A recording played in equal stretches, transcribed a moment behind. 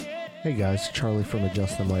Hey guys, Charlie from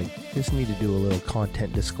Adjust the Mic. Just need to do a little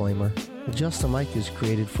content disclaimer. Adjust the Mic is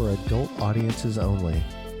created for adult audiences only.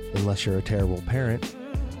 Unless you're a terrible parent,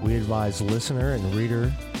 we advise listener and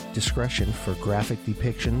reader discretion for graphic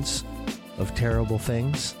depictions of terrible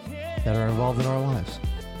things that are involved in our lives.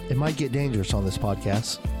 It might get dangerous on this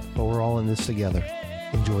podcast, but we're all in this together.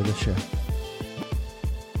 Enjoy the show.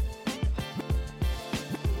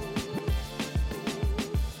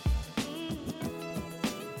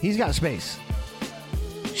 He's got space.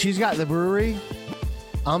 She's got the brewery.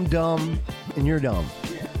 I'm dumb, and you're dumb.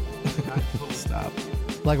 Stop.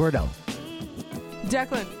 Like we're dumb.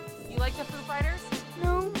 Declan, you like the Foo Fighters?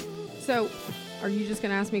 No. So, are you just going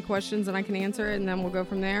to ask me questions and I can answer it and then we'll go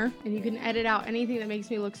from there? And you can edit out anything that makes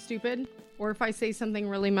me look stupid? Or if I say something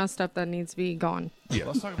really messed up that needs to be gone? Yeah.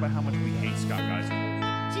 Let's talk about how much we hate Scott,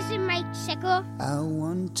 guys. This is Mike Sickle. I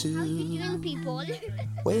want How you to doing, people?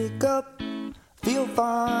 wake up, feel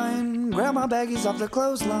fine, grab my baggies off the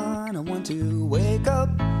clothesline. I want to wake up,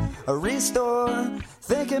 restore,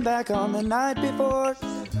 thinking back on the night before.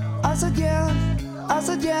 I said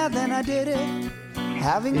yeah, then I did it.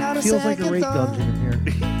 Having not It a feels like second a rape thought. dungeon in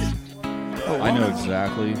here. I know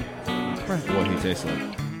exactly what he tastes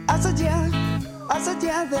like. I said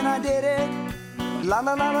yeah, then I did it. La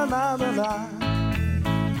la la la la la la.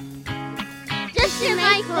 This is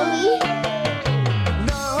Michael.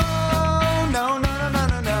 No.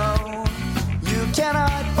 You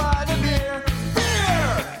cannot buy the beer.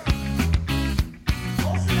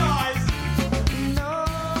 Close your eyes. No.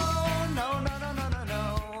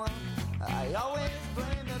 I always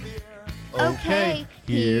blame the beer. Okay,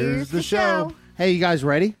 here's the show. Hey, you guys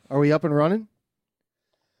ready? Are we up and running?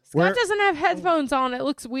 Scott doesn't have headphones on. It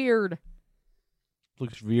looks weird.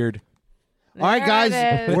 Looks weird. All right, There guys,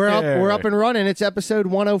 it is. we're up and running. It's episode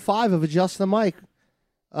 105 of Adjust the Mic.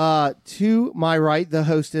 To my right, the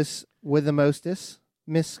hostess with the mostess,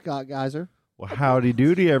 Miss Scott Geyser. Well, howdy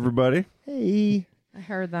doody, everybody. Hey. I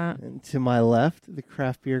heard that. And to my left, the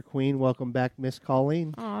craft beer queen. Welcome back, Miss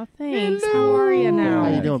Colleen. Aw, thanks. How are you now?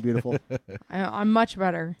 How you doing, beautiful? I'm much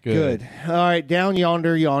better. Good. All right, down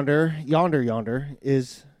yonder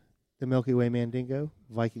is the Milky Way Mandingo,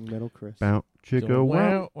 Viking Metal Chris. Bounce, chicka,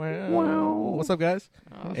 wow. Wow. What's up, guys?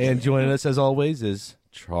 Oh, And joining us, as always, is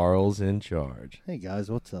Charles in charge. Hey guys,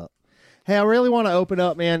 what's up? Hey, I really want to open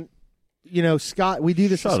up, man. You know, Scott, we do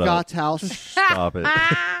this Shut at up. Scott's house, Stop it.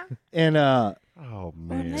 and Oh,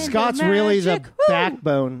 man. Scott's really the magic, woo!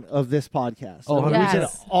 backbone of this podcast. Oh, we did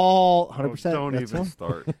yes. all Oh, 100%. don't That's even one.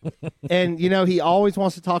 start. And you know, he always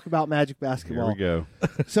wants to talk about Magic Here basketball. we go.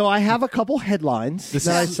 So I have a couple headlines This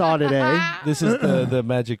that I is- saw today. This is the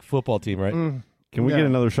Magic football team, right? Can we Yeah. get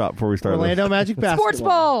another shot before we start Orlando Magic basketball. Sports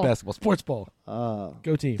ball. Basketball, sports ball.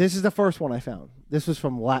 Go team. This is the first one I found. This was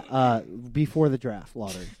from before the draft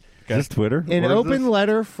lottery. Is this Twitter? An What is open this?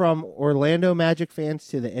 letter from Orlando Magic fans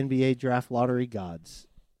to the NBA draft lottery gods.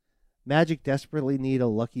 Magic desperately need a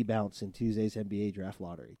lucky bounce in Tuesday's NBA draft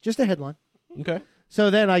lottery. Just a headline. Okay. So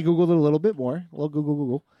then I Googled it a little bit more. A little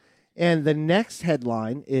Google. And the next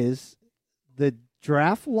headline is the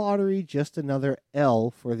draft lottery just another L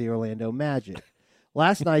for the Orlando Magic.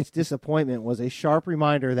 Last night's disappointment was a sharp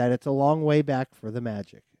reminder that it's a long way back for the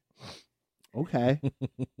Magic. Okay.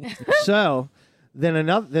 So then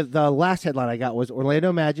the last headline I got was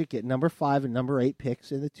Orlando Magic get number 5 and number 8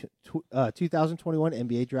 picks in the 2021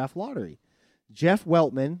 NBA draft lottery. Jeff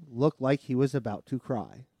Weltman looked like he was about to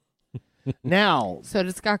cry. Now, So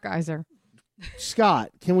did Scott Geyser.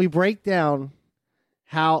 Scott, can we break down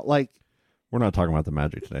how, like, We're not talking about the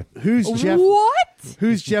Magic today. who's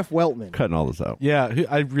Jeff Weltman? Cutting all this out. Yeah,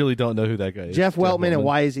 I really don't know who that guy is. Jeff Weltman, and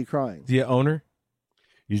why is he crying? The owner?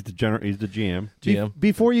 He's the GM. GM.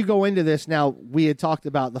 Before you go into this, now, we had talked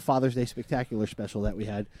about the Father's Day Spectacular special that we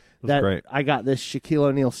had. That's great. I got this Shaquille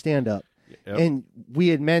O'Neal stand-up. Yep. And we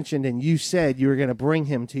had mentioned, and you said you were going to bring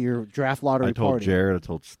him to your draft lottery I told party. Jared, I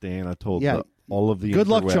told Stan, I told Yeah. all of the Good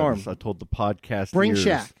luck interwebs. charm. I told the podcast Bring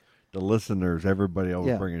Shaq. the listeners, everybody I was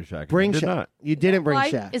Yeah. bringing Shaq. Bring I did Shaq. not. You didn't bring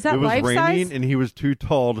Life- Shaq. Is that It was life raining, size? and he was too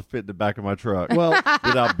tall to fit in the back of my truck. Well,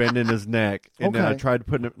 Without bending his neck, and then I Okay. tried to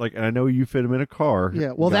put him and I know you fit him in a car.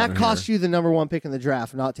 yeah. Well, that cost you the number 1 pick in the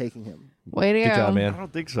draft, not taking him. Way to Good go. job, I man.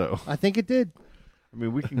 don't think so. I think it did. I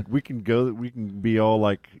mean, we can be all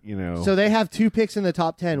like, So they have 2 picks in the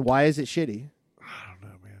top 10. Why is it shitty?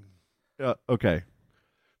 okay,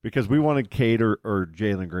 because we wanted Cade or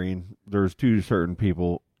Jalen Green. There's 2 certain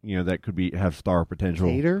people, that could have star potential.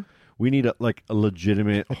 Hater? We need a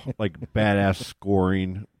legitimate, badass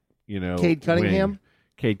scoring, Cade Cunningham? wing.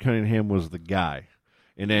 Cade Cunningham was the guy.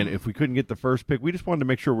 And then if we couldn't get the first pick, we just wanted to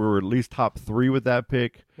make sure we were at least top 3 with that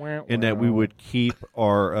pick, and that we would keep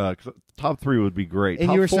our 'cause top 3 would be great. And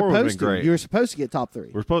top you were 4 would have been supposed to. great. You were supposed to get top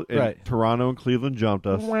 3. We're supposed. Right. Toronto and Cleveland jumped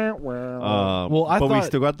us. Well, I but we thought-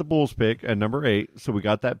 still got the Bulls pick at number 8, so we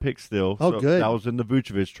got that pick still. Oh, so good. That was in the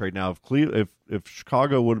Vucevic trade. Now, if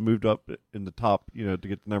Chicago would have moved up in the top, to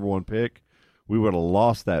get the number 1 pick, we would have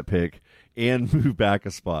lost that pick and moved back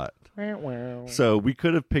a spot. So we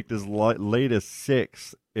could have picked as late as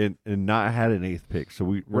 6 and not had an 8th pick. So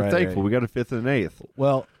we're Right, thankful right. we got a 5th and an 8th.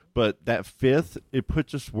 Well, But that 5th, it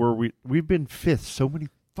puts us where we've been 5th so many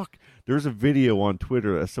There's a video on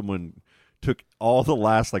Twitter that someone took all the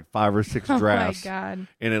last 5 or 6 drafts. Oh my God.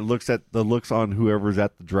 And it looks at the looks on whoever's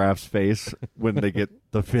at the draft's face when they get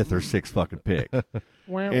the 5th or 6th fucking pick.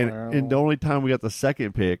 And the only time we got the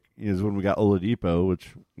 2nd pick is when we got Oladipo,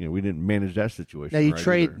 which we didn't manage that situation. Now you right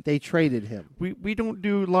trade. either. They traded him. We don't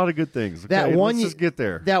do a lot of good things. That okay? one Let's ye- just get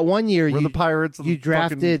there. That one year, We're you the Pirates. Of you the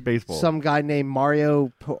fucking drafted baseball. some guy named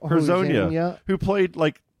Mario Hezonja, who played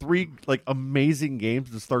 3 amazing games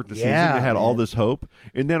to start the season Yeah, and had all man. this hope,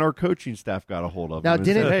 and then our coaching staff got a hold of Now, him and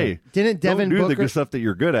didn't said, "Hey, didn't Devin don't do Booker the stuff that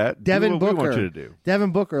you're good at. Devin do what Booker we want you to do." Devin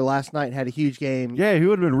Booker last night had a huge game. Yeah, he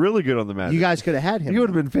would have been really good on the Magic. You guys could have had him. he would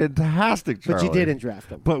have been fantastic, but Charlie. you didn't draft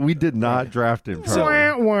him. But we did not draft him,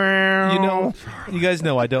 Charlie. you guys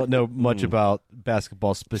know I don't know much about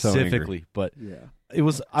basketball specifically, but Yeah.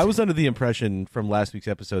 I was under the impression from last week's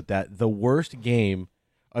episode that the worst team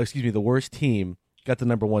got the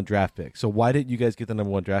number 1 draft pick. So why didn't you guys get the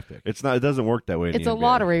number 1 draft pick? It's not. It doesn't work that way. In It's the a NBA.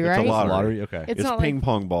 lottery, It's right? a lottery. Lottery? Okay. It's It's not ping like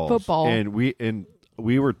pong balls. football. And we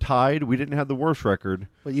were tied. We didn't have the worst record.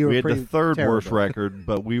 But you were we had pretty the 3rd worst terrible. record,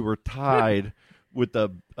 but we were tied with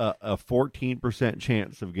a 14%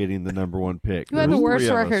 chance of getting the number 1 pick. Who had There the was worst 3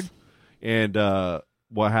 of us. record? And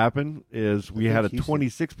what happened is we think had a Houston.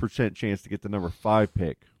 26% chance to get the number 5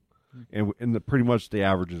 pick, and pretty much the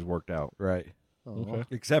averages worked out, Right. Oh.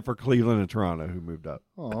 except for Cleveland and Toronto, who moved up,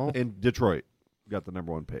 Oh. and Detroit got the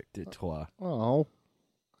number 1 pick. Oh.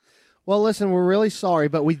 Well, listen, we're really sorry,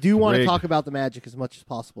 but we do want to Rigged. talk about the Magic as much as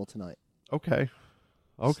possible tonight. Okay.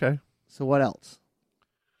 So what else?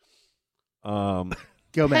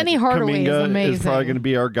 Go Penny Magic. Hardaway is Kuminga amazing. is probably going to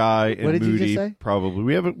be our guy, and What did you Moody just say? probably.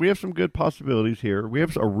 We have some good possibilities here. We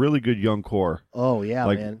have a really good young core, Oh yeah,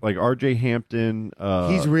 man. like R.J. Hampton.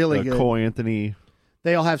 He's really good. Cole Anthony.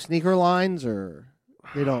 They all have sneaker lines, or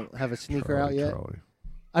they don't have a sneaker out yet. Charlie.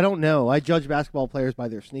 I don't know. I judge basketball players by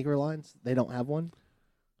their sneaker lines. They don't have one.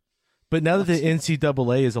 But now that the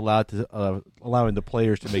NCAA is allowing the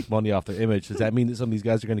players to make money off their image, does that mean that some of these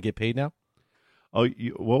guys are going to get paid now? Oh,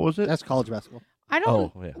 what was it? That's college basketball. I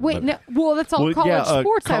don't. Oh, yeah. Wait, no. Well, that's all college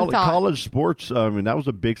sports. I thought. College sports. I mean, that was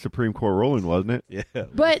a big Supreme Court ruling, wasn't it? Yeah.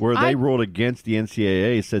 But Where they ruled against the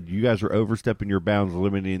NCAA, said you guys are overstepping your bounds,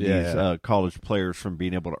 limiting Yeah, these college players from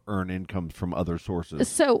being able to earn income from other sources.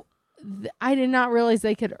 So I did not realize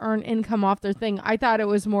they could earn income off their thing. I thought it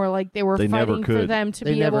was more like they were They never fighting for could. them to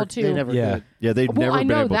They be never, able to. They never Yeah. could. Yeah, they've Well, never I been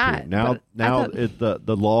know able that, to. Now, but I thought-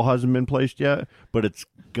 the law hasn't been placed yet, but it's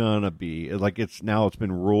gonna be. It's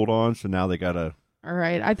been ruled on, so now they gotta. All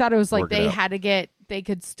right. I thought it was like Work it they out. had to get, they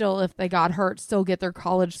could still, if they got hurt, still get their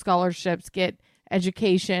college scholarships, get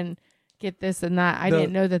education, get this and that. I The-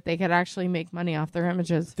 didn't know that they could actually make money off their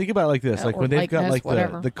images. Think about it like this: like Or when they've got likeness, like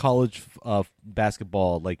whatever. the college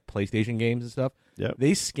basketball, like PlayStation games and stuff. Yep.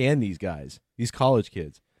 They scan these guys, these college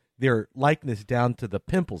kids, their likeness down to the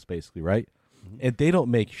pimples, basically, right? Mm-hmm. And they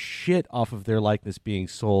don't make shit off of their likeness being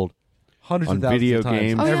sold hundreds On of thousands video of times.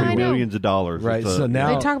 games Oh, yeah, for I know. millions of dollars. Right, It's so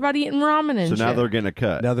now- They talk about eating ramen and so now shit. they're getting a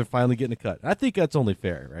cut. Now they're finally getting a cut. I think that's only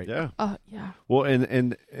fair, right? Yeah. Yeah. Well,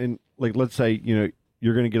 and like let's say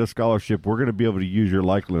you're going to get a scholarship. We're going to be able to use your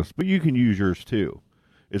likeness, but you can use yours too.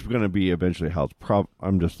 It's going to be eventually how it's.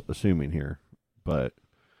 I'm just assuming here, but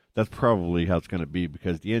that's probably how it's going to be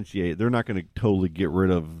because the NCAA they're not going to totally get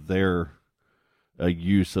rid of their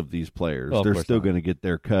use of these players. Oh, of They're course still not. going to get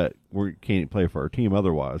their cut. We can't play for our team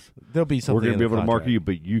otherwise. There'll be something. We're going to in be the able to market contract. you,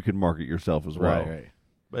 but you can market yourself as well. Right, right.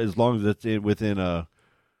 But as long as it's within a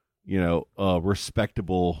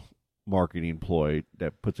respectable marketing ploy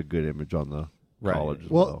that puts a good image on the Right. college as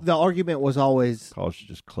Well, well. the argument was always College should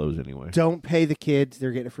just close anyway. don't pay the kids;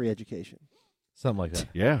 they're getting a free education. Something like that.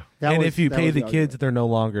 Yeah. That and was- if you that pay was the argument. kids, they're no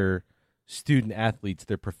longer student athletes;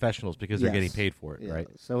 they're professionals because they're Yes. getting paid for it, Yeah. right?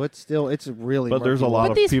 So it's really. But there's a murky. lot But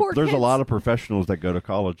of these people. poor There's a kids- lot of professionals that go to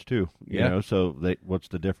college too. You Yeah. know, so what's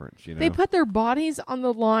the difference? You know, They put their bodies on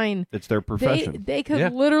the line. it's their profession. They could Yeah.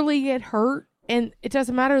 literally get hurt, and it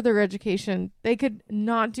doesn't matter their education. They could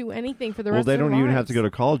not do anything for the Well, rest they of their don't even lives. have to go to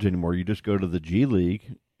college anymore. You just go to the G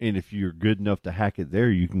League, and if you're good enough to hack it there,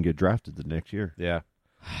 you can get drafted the next year. Yeah.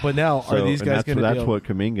 But now, are these guys going to? That's what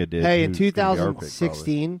Kuminga did. Hey, in who's gonna be our pick,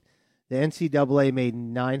 2016, the NCAA made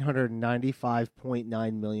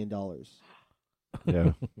 $995.9 million. probably.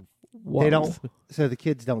 Yeah. They don't. So the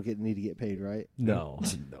kids don't need to get paid, right? No.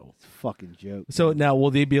 It's a fucking joke. So now,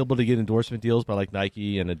 will they be able to get endorsement deals by like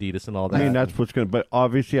Nike and Adidas and all that? I mean, that's what's going to. But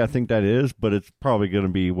obviously, I think that is. But it's probably going to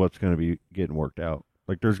be what's going to be getting worked out.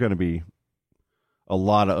 Like, there's going to be a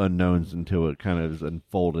lot of unknowns until it kind of is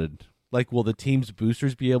unfolded. Like, will the team's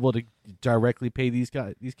boosters be able to directly pay these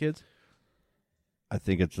kids? I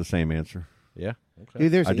think it's the same answer. Yeah. Okay.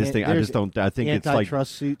 Dude, there's I just think it's like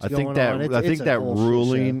antitrust suits I think going that on. I think it's a that whole shit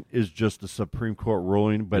ruling is just a Supreme Court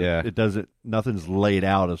ruling, but Yeah. it doesn't. Nothing's laid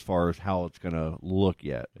out as far as how it's going to look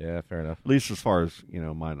yet. Yeah, fair enough. At least as far as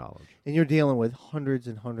my knowledge. show. And you're dealing with hundreds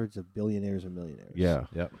and hundreds of billionaires and millionaires. Yeah,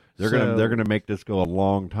 Yep. they're gonna make this go a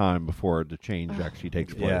long time before the change actually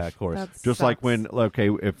takes place. Yeah, of course. That Just like sucks. when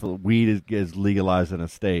if weed is legalized in a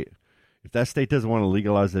state, if that state doesn't want to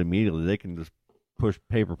legalize it immediately, they can just push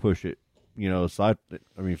it. Aside.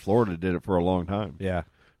 I mean, Florida did it for a long time. Yeah.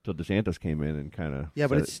 Till DeSantis came in and kind of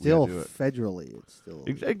but it's still federally. It's still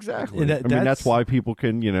exactly. And I mean, that's why people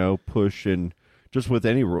can push and just with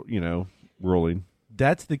any ruling.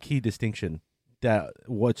 That's the key distinction.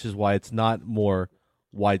 Which is why it's not more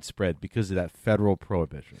widespread because of that federal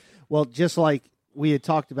prohibition. Well, just like we had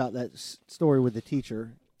talked about that story with the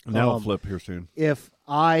teacher. Now I'll flip here soon. If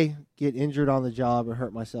I get injured on the job or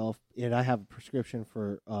hurt myself, and I have a prescription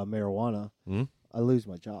for marijuana, I lose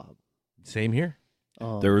my job. Same here.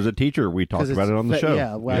 There was a teacher we talked about it on the show.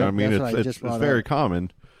 Yeah, well, I mean, that's what I it's just brought very up. common.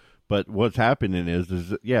 But what's happening is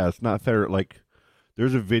it's not fair. Like,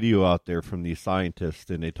 there's a video out there from these scientists,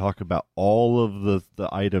 and they talk about all of the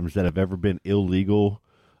items that have ever been illegal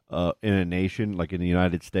in a nation, like in the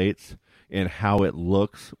United States, and how it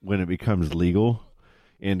looks when it becomes legal.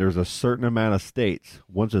 And there's a certain amount of states.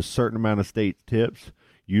 Once a certain amount of states tips,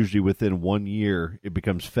 usually within 1 year, it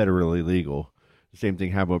becomes federally legal. The same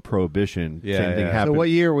thing happened with prohibition. Yeah, Same thing yeah. happened. So what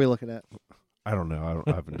year are we looking at? I don't know.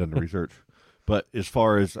 I haven't done the research. But as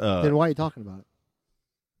far as Then why are you talking about it?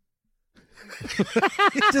 I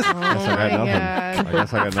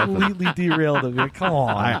guess I got nothing. Completely derailed him. Come on.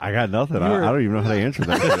 I got nothing. I don't even know how to answer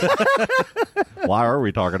that. Why are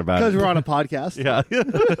we talking about Because it? we're on a podcast. Yeah.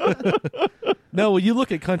 No, well, you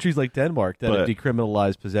look at countries like Denmark that have But-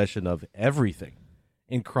 decriminalized possession of everything,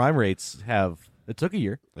 and crime rates have. It took a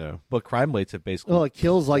year, Yeah. but crime rates have basically Well, it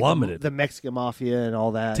kills like plummeted. the Mexican mafia and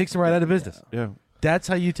all that. Takes them right out of business. Yeah. That's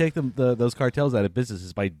how you take those cartels out of business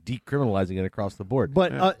is by decriminalizing it across the board.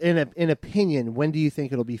 But in opinion, when do you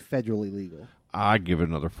think it'll be federally legal? I'd give it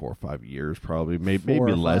another 4 or 5 years, probably. Maybe 4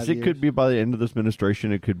 or less. 5 It could years. be by the end of this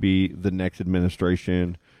administration. It could be the next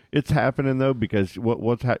administration. It's happening though because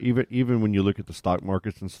even when you look at the stock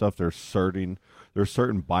markets and stuff, there's certain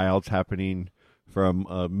buyouts happening from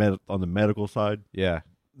on the medical side. yeah,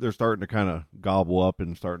 They're starting to kind of gobble up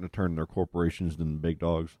and starting to turn their corporations into big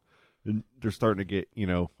dogs. And they're starting to get,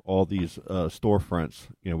 all these storefronts.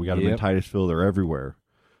 We got them in Yep. Titusville. They're everywhere.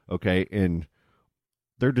 Okay. And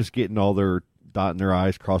they're just getting all their dotting their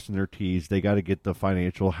I's, crossing their T's. They got to get the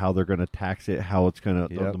financial, how they're going to tax it, how it's going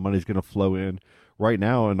to, Yep. the money's going to flow in. Right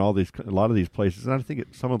now, in a lot of these places, and I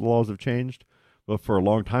think some of the laws have changed, but for a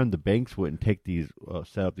long time, the banks wouldn't take these,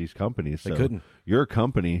 set up these companies. They So couldn't. You're a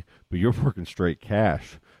company, but you're working straight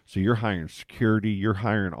cash. So you're hiring security, you're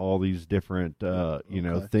hiring all these different,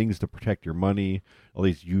 things to protect your money, all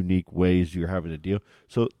these unique ways you're having to deal.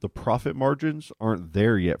 So the profit margins aren't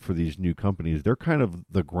there yet for these new companies. They're kind of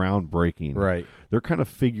the groundbreaking. right. They're kind of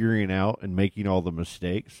figuring out and making all the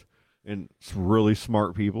mistakes. And some really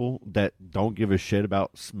smart people that don't give a shit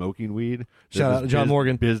about smoking weed. Shout out to John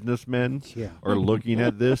Morgan. Businessmen are looking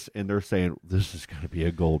at this and they're saying, this is going to be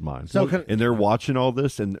a gold mine. So And they're watching all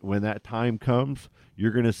this, and when that time comes, you're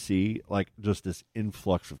going to see like just this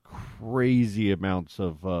influx of crazy amounts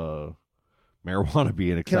of marijuana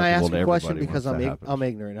being acceptable Can I ask to a question everybody because once that happens. I'm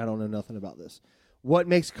ignorant. I don't know nothing about this. What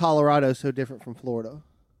makes Colorado so different from Florida?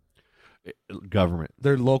 Government.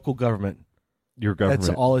 Their local government. Your government.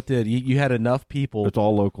 That's all it did. You had enough people It's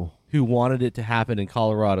all local. who wanted it to happen in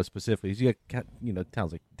Colorado specifically. So you got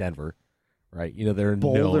towns like Denver, right? They're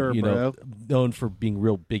Boulder, known for being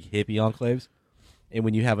real big hippie enclaves. And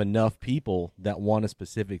when you have enough people that want a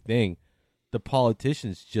specific thing, the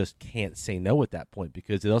politicians just can't say no at that point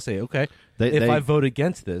because they'll say, okay, if I vote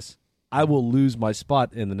against this, I will lose my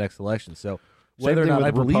spot in the next election. So whether or Same thing not I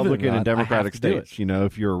with believe Republican it or not, and Democratic I have to do it.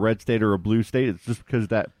 states. If you're a red state or a blue state, it's just because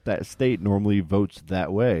that state normally votes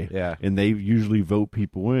that way. Yeah. And they usually vote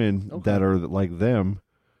people in that are like them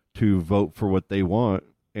to vote for what they want.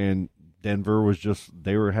 And Denver was just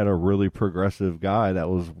had a really progressive guy that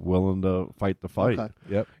was willing to fight the fight. Okay.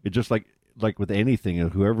 Yep. It just like with anything,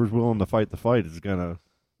 whoever's willing to fight the fight is gonna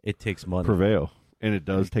It takes money. prevail, and it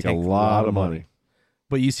does It take a takes lot of money.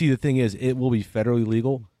 But you see, the thing is, it will be federally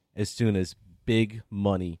legal as soon as big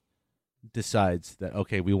money decides that,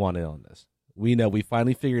 okay, we want in on this. We know we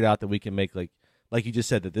finally figured out that we can make, like you just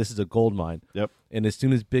said, that this is a gold mine. Yep. And as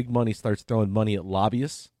soon as big money starts throwing money at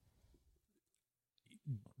lobbyists,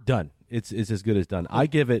 done. It's as good as done. I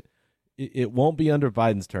give it. It won't be under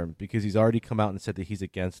Biden's term because he's already come out and said that he's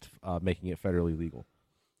against making it federally legal.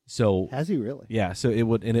 So Has he really? yeah, so it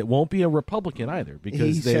would, and it won't be a Republican either because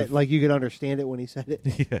He said, like, you could understand it when he said it.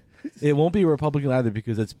 yeah, it won't be a Republican either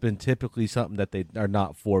because it's been typically something that they are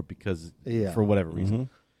not for because for whatever reason.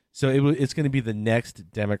 So it's going to be the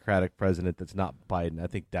next Democratic president that's not Biden. I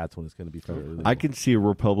think that's when it's going to be federally legal. I can see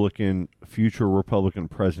a future Republican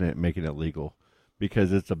president making it legal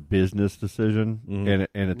because it's a business decision, and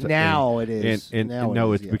it's Now it is. And Now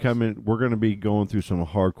no, it it's is, yes. becoming. We're going to be going through some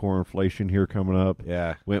hardcore inflation here coming up.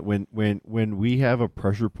 Yeah. When we have a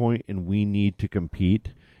pressure point and we need to compete,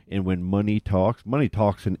 and when money talks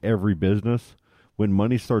in every business. When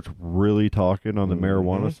money starts really talking on the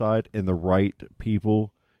marijuana side, and the right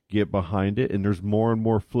people get behind it, and there's more and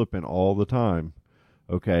more flipping all the time.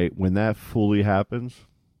 Okay, when that fully happens,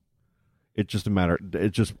 it's just a matter.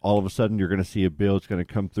 It's just all of a sudden you're going to see a bill. It's going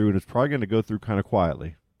to come through, and it's probably going to go through kind of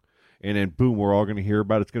quietly, and then boom, we're all going to hear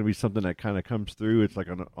about it. It's going to be something that kind of comes through. It's like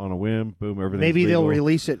on a whim, boom, everything. Maybe they'll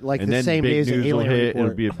release it like and the then same day big as an news will alien hit. report.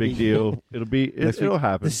 It'll be a big deal. It'll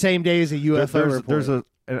happen. The same day as a UFO report.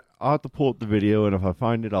 I'll have to pull up the video, and if I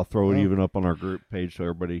find it, I'll throw it even up on our group page so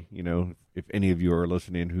everybody, if any of you are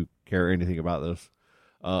listening who care anything about this,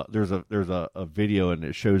 there's a video, and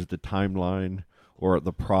it shows the timeline or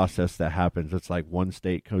the process that happens. It's like one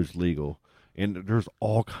state goes legal, and there's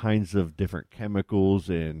all kinds of different chemicals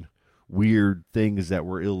and weird things that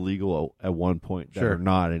were illegal at one point that are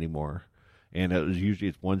not anymore. And usually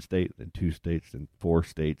it's one state, then 2 states, then 4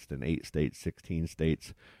 states, then 8 states, 16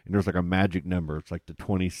 states. And there's like a magic number. It's like the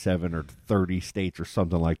 27 or 30 states or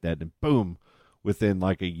something like that. And boom, within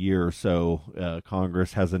like a year or so,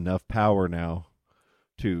 Congress has enough power now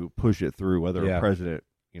to push it through, whether a president,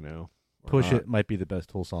 Push It might be the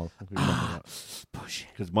best whole song. Push it.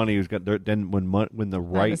 Because money has got, then when the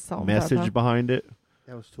right is Salt and message Pepper. behind it,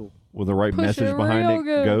 That was Tool. when the right Push message it behind real it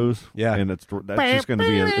good. goes, Yeah. and that's just going to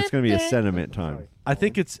be it's going to be a sentiment time. I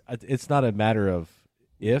think it's not a matter of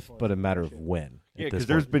if, but a matter of when. Yeah, at this because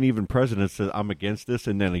there's point. been even presidents that I'm against this,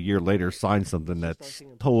 and then a year later sign something that's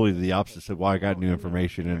totally the opposite. Said, "Well, I got new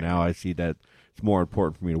information, and now I see that it's more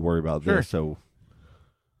important for me to worry about this." So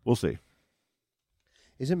we'll see.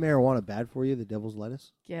 Isn't marijuana bad for you? The devil's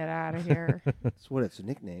lettuce. Get out of here. That's what it's a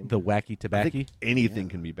nickname. the wacky I tobacco. think anything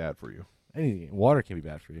can be bad for you. Anything, water can be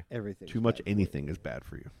bad for you. Everything. Too much anything is bad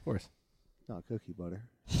for you. Of course. Not cookie butter.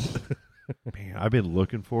 Man, I've been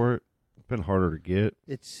looking for it. It's been harder to get.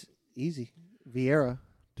 It's easy. Vieira.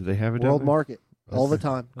 Do they have it? World down Market. All the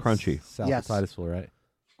time. Crunchy. South Yes. of Titusville, right?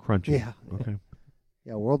 there? Crunchy. Yeah. Okay.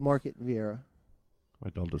 Yeah, World Market and Vieira. My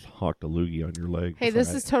dog just hawked a loogie on your leg. Hey,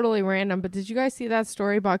 this is totally random, but did you guys see that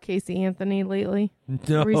story about Casey Anthony lately?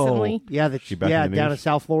 No. Recently? Yeah, She back in the down in news?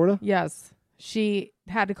 South Florida. Yes. She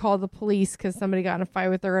had to call the police because somebody got in a fight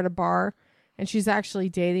with her at a bar, and she's actually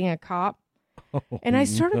dating a cop. And I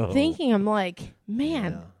started thinking, I'm like,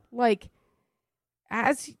 man, like,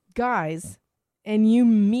 as guys, and you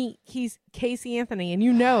meet Casey Anthony, and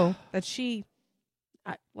you know that she,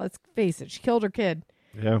 let's face it, she killed her kid.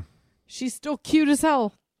 Yeah. She's still cute as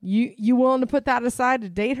hell. You willing to put that aside to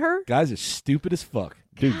date her? Guys are stupid as fuck.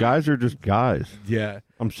 Dude, guys are just guys. Yeah.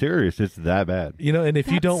 I'm serious. It's that bad. You know, and if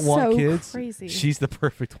you That's don't want so kids, crazy. she's the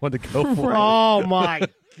perfect one to go for. Oh my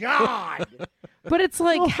God! But it's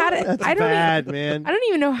like, how did That's I don't bad, even, man. I don't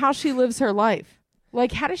even know how she lives her life.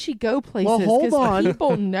 Like, how does she go places? Well, hold 'Cause on.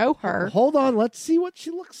 people know her. Hold on. Let's see what she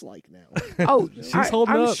looks like now. Oh,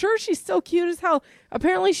 holding I'm up. sure she's still cute as hell.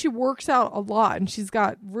 Apparently, she works out a lot, and she's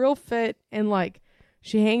got real fit, and like,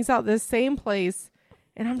 she hangs out this same place.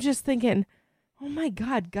 And I'm just thinking, oh my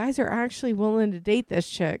God, guys are actually willing to date this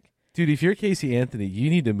chick. Dude, if you're Casey Anthony, you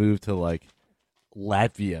need to move to like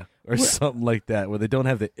Latvia or something like that where they don't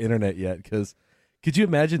have the internet yet. Because could you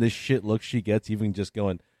imagine the shit look she gets even just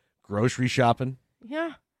going grocery shopping?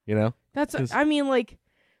 Yeah, You know? that's. 'Cause- I mean, like,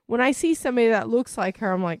 when I see somebody that looks like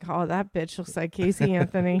her, I'm like, oh, that bitch looks like Casey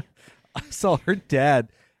Anthony. I saw her dad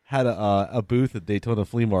had a booth at Daytona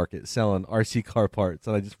Flea Market selling RC car parts,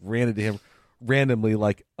 and I just ran into him randomly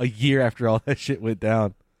like a year after all that shit went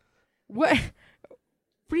down. What?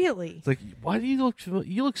 Really? It's like, why do you look familiar?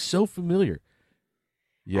 You look so familiar.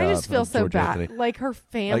 Yeah, I just feel of so George bad. Anthony. Like her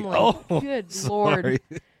family. oh, Good sorry.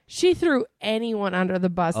 Lord. She threw anyone under the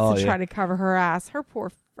bus Oh, to yeah. try to cover her ass. Her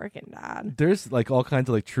poor freaking dad. There's like all kinds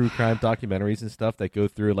of like true crime documentaries and stuff that go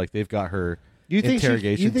through. Like they've got her You think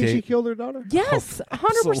interrogation you think she tape. killed her daughter? Yes,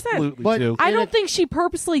 100%. Absolutely, But- too. I And don't it- think she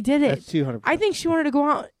purposely did it. That's 200%. I think she wanted to go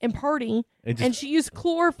out and party, And just- and she used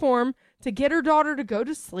chloroform to get her daughter to go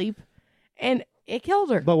to sleep, and it killed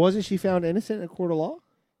her. But wasn't she found innocent in a court of law?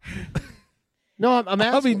 No, I'm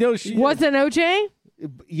asking. I mean, no, she Wasn't OJ?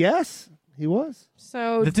 Yes, he was.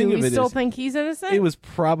 So The do thing we of it still is, think he's innocent? It was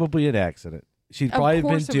probably an accident. She'd Of probably been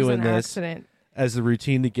course it was doing an this accident. as a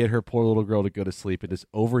routine to get her poor little girl to go to sleep, and just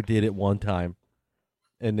overdid it one time,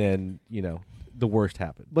 and then the worst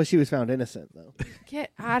happened. But she was found innocent, though.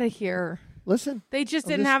 Get out of here. Listen, They just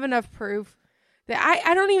I'm didn't just- have enough proof.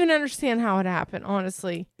 I don't even understand how it happened,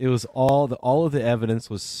 honestly. It was all of the evidence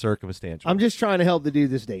was circumstantial. I'm just trying to help the dude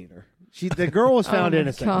that's dating her. The girl was found oh my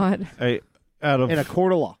innocent God. Hey, out of in a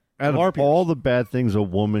court of law. out Our of peers. all the bad things a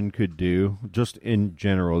woman could do, just in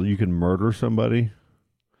general, you can murder somebody.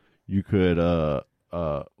 You could,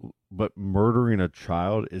 but murdering a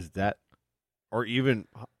child, is that, or even,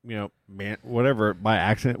 man, whatever, by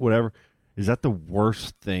accident, whatever, is that the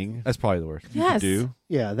worst thing That's probably the worst. you Yes. could do?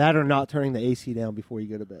 Yeah, that or not turning the AC down before you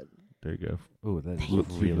go to bed. There you go. Oh, that's Keep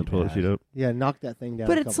the toilet seat up. Yeah, knock that thing down.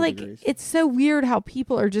 But a it's couple like, degrees. it's so weird how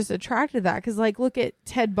people are just attracted to that. Because, like, look at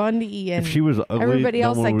Ted Bundy and If she was ugly, everybody no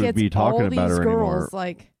else one that would gets be talking all about these her girls. anymore.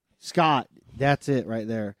 Like, Scott. That's it right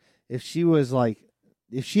there. If she was like,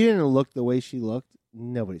 if she didn't look the way she looked,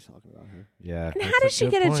 nobody's talking about her. Yeah. and how did she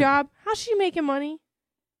get a job? How's she making money?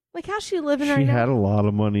 Like, how's she living She right had now? a lot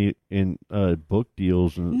of money in book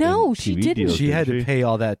deals and No, and she TV didn't. deals, She had didn't to pay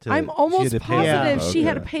all that to. I'm almost she had to pay positive Yeah. she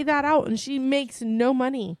had to Okay. pay that out, and she makes no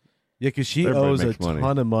money. Yeah, because she Everybody owes a makes money.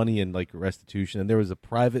 ton of money in like restitution, and there was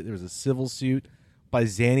a civil suit by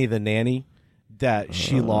Zanny the nanny that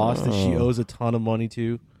she lost, that she owes a ton of money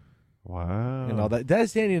to, Wow. and all that. That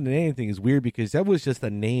Zanny the nanny thing is weird because that was just a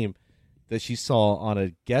name that she saw on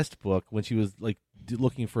a guest book when she was like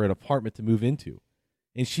looking for an apartment to move into,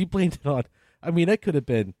 and she blamed it on. I mean, that could have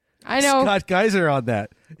been I know. Scott Geiser on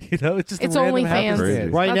that. It's just It's a random OnlyFans.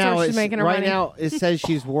 happenstance. Right That's now, where she's it's, making her right money. now it says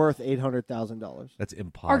she's worth $800,000. That's Are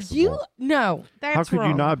impossible. you? No, that's How could wrong.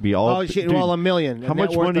 you not be? Oh, well, $1 million. How A net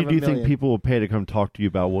much worth money of do you $1 think million. people will pay to come talk to you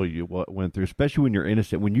about what went through, especially when you're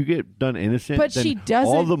innocent? When you get done innocent, But then she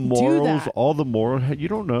doesn't all the do morals, that. all the moral. You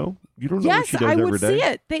don't know. You don't know what Yes, she does I every would day. see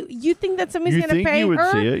it. You think that somebody's You going to think pay you would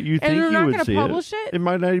her? see it? You and think they're you not would gonna see publish it? it? It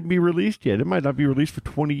might not be released yet. It might not be released for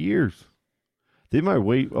 20 years. They might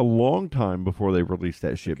wait a long time before they release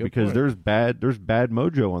that shit Good because point. there's bad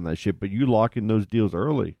mojo on that shit. But you lock in those deals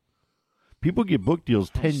early. People get book deals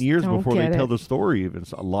 10 just years don't before they get tell it. the story. Even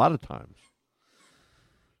a lot of times.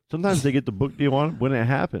 Sometimes they get the book deal on when it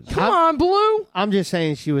happens. Come on, Blue. I'm just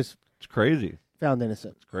saying she was It's crazy. found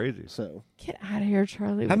innocent. It's crazy. So Get out of here,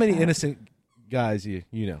 Charlie. How with many that. innocent guys you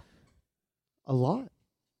know? a lot.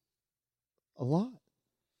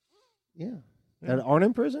 Yeah. That aren't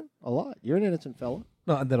in prison? A lot. You're an innocent fella.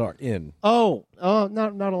 No, that are in. Oh,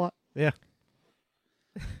 not a lot. Yeah.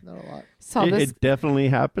 Not a lot. Saw this. It definitely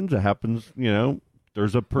happens. It happens.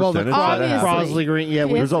 There's a Well, the percentage that it Obviously. happens. Crosley Green. Yeah,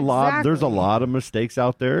 Yes, There's a lot. There's a exactly. lot of mistakes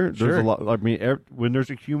out there. There's Sure. a lot. I mean, when there's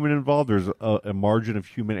a human involved, there's a margin of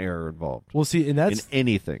human error involved Well, see, and in that's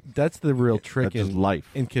anything. that's the real trick That's just in life.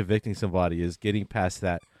 in convicting somebody is getting past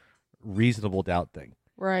that reasonable doubt thing,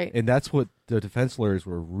 right. and that's what the defense lawyers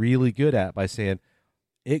were really good at by saying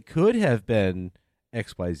it could have been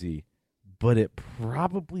XYZ, but it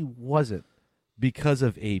probably wasn't because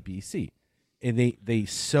of ABC. And they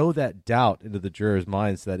sow that doubt into the jurors'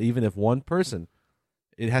 minds that even if one person,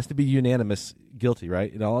 it has to be unanimous guilty,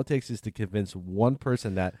 right? And all it takes is to convince one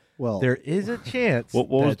person that Well, there is a chance What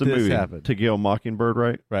was that the this movie? happened. To Kill a Mockingbird,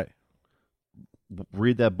 right? Right.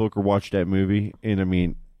 Read that book or watch that movie, and I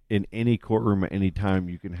mean, in any courtroom at any time,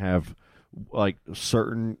 you can have like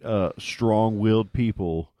certain strong-willed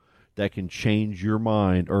people that can change your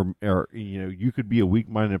mind, or you could be a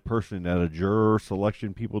weak-minded person that a juror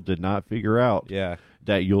selection people did not figure out. Yeah.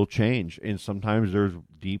 That you'll change, and sometimes there's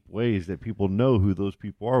deep ways that people know who those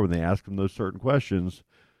people are when they ask them those certain questions.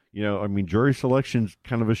 I mean, jury selection's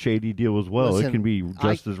kind of a shady deal as well. Listen, it can be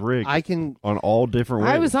just as rigged I can on all different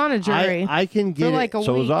ways. I was on a jury I can for get like a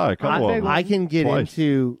So week. was I. A couple of them. I can get Twice.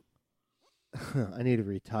 into I need to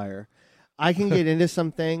retire. I can get into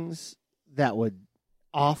some things that would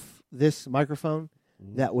off this microphone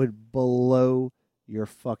that would blow your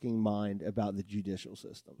fucking mind about the judicial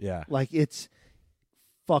system. Yeah. Like it's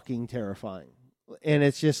fucking terrifying. And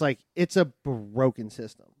it's just like it's a broken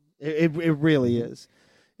system. It really is.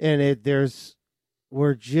 And there's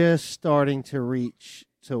we're just starting to reach.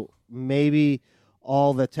 So maybe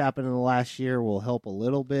all that's happened in the last year will help a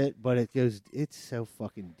little bit, but it's so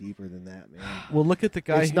fucking deeper than that, man. Well, look at the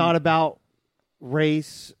guy. It's not about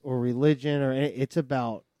race or religion or it's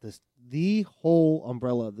about this. The whole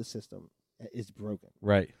umbrella of the system is broken.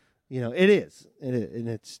 Right. It is, and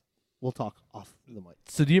it's. We'll talk off the mic.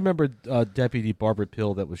 So do you remember Deputy Barbara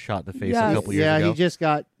Pill that was shot in the face a couple years ago? Yeah, he just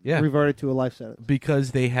got reverted to a life sentence.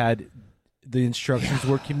 Because they had the instructions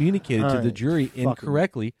were communicated to the jury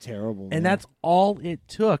incorrectly. Terrible, man. And that's all it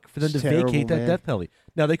took for them to vacate that death penalty.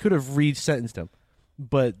 Now, they could have re-sentenced him,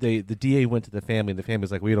 but the DA went to the family, and the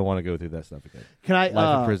family's like, we don't want to go through that stuff again. Can I,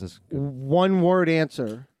 Life in prison's good. One word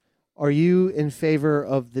answer. Are you in favor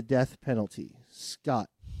of the death penalty? Scott?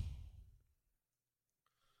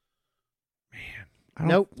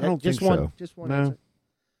 Nope. I don't just think one. so. Just one No. answer.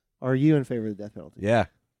 Are you in favor of the death penalty? Yeah.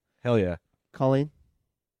 Hell yeah. Colleen?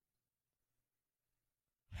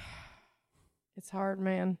 It's hard,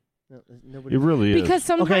 man. No, nobody. It really is. Because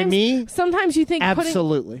sometimes you think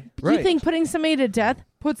absolutely. Putting somebody to death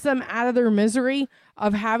puts them out of their misery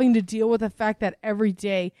of having to deal with the fact that every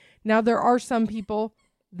day. Now there are some people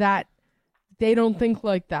that they don't think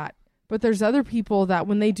like that. But there's other people that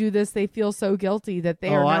when they do this, they feel so guilty that they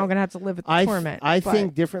are now going to have to live with the torment. I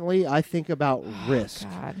think differently. I think about risk.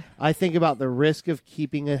 God. I think about the risk of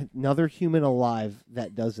keeping another human alive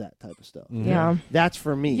that does that type of stuff. Mm-hmm. Yeah. That's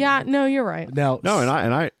for me. Yeah, no, you're right. Now, No,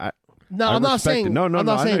 I'm not saying it. No, I'm not I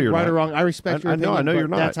know saying you're right not. or wrong. I respect your opinion. I know but you're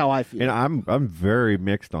not. That's how I feel. And I'm very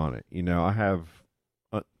mixed on it. I have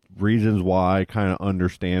reasons why I kind of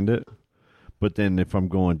understand it, but then if I'm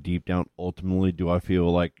going deep down, ultimately, do I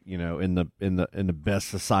feel like in the best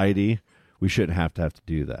society we shouldn't have to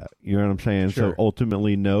do that? You know what I'm saying? Sure. So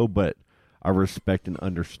ultimately, no. But I respect and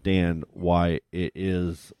understand why it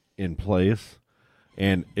is in place,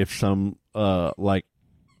 and if some like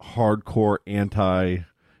hardcore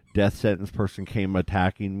anti-death sentence person came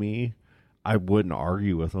attacking me, I wouldn't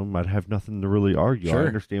argue with them. I'd have nothing to really argue. Sure. I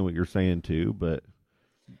understand what you're saying too, but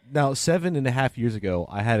now 7.5 years ago,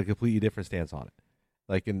 I had a completely different stance on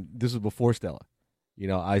it. And this was before Stella.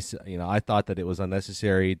 I thought that it was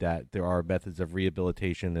unnecessary, that there are methods of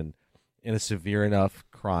rehabilitation, and in a severe enough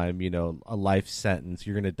crime, a life sentence,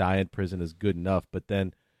 you're going to die in prison is good enough. But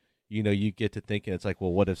then, you get to thinking, it's like,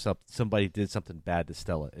 well, what if somebody did something bad to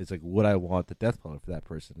Stella? It's like, would I want the death penalty for that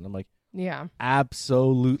person? And I'm like, yeah,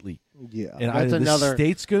 absolutely. Yeah, and that's another. The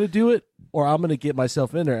state's going to do it, or I'm going to get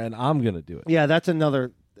myself in there and I'm going to do it. Yeah, that's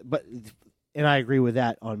another. But and I agree with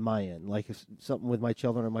that on my end. Like if something with my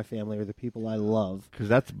children or my family or the people I love,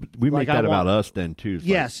 because we make that about us then too. It's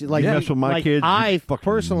yes, like mess with my kids. I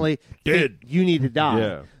personally think you need to die.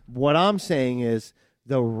 Yeah. What I'm saying is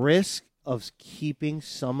the risk of keeping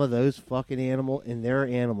some of those fucking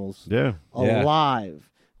animals alive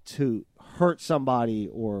to hurt somebody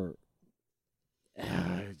or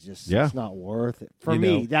it's not worth it. For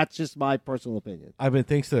me, that's just my personal opinion. I've been,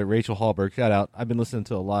 thanks to Rachel Hallberg, shout out, I've been listening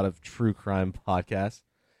to a lot of true crime podcasts,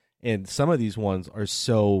 and some of these ones are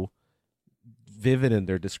so vivid in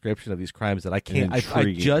their description of these crimes that I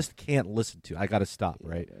just can't listen to. I got to stop,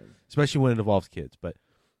 right? Especially when it involves kids. But,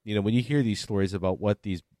 when you hear these stories about what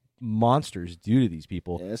these monsters do to these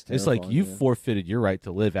people, it's like you've forfeited your right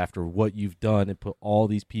to live after what you've done and put all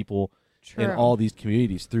these people in all these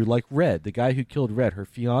communities through, like Red, the guy who killed Red, her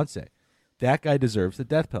fiance. That guy deserves the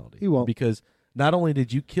death penalty. He won't. Because not only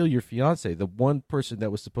did you kill your fiance, the one person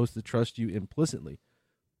that was supposed to trust you implicitly,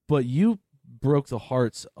 but you broke the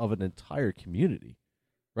hearts of an entire community,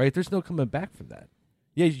 right? There's no coming back from that.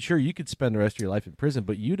 Yeah, sure, you could spend the rest of your life in prison,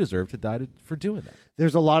 but you deserve to die for doing that.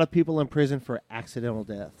 There's a lot of people in prison for accidental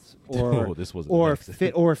deaths, or this wasn't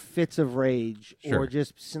or fits of rage, or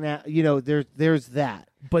just snap. There's that.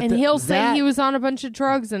 But he'll say he was on a bunch of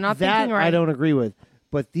drugs and not thinking right. I don't agree with.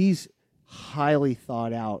 But these highly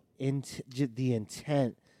thought out, the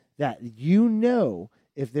intent that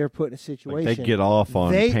if they're put in a situation, like they get off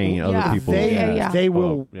on paying other people.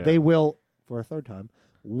 They will for a third time.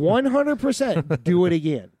 100% do it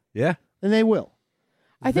again. Yeah. And they will.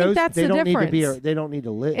 I think that's the difference. They don't need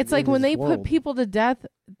to live. It's like when they put people to death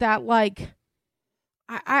that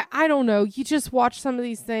I don't know. You just watch some of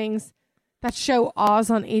these things. That show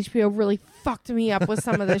Oz on HBO really fucked me up with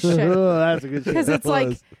some of this shit. That's a good show. Because it's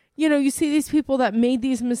like, you see these people that made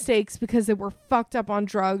these mistakes because they were fucked up on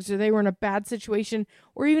drugs or they were in a bad situation,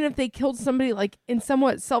 or even if they killed somebody like in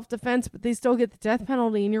somewhat self-defense, but they still get the death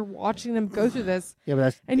penalty, and you're watching them go through this. Yeah,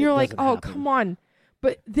 but and you're like, oh, come on.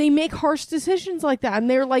 But they make harsh decisions like that, and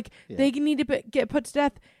they're like, they need to get put to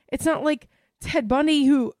death. It's not like Ted Bundy,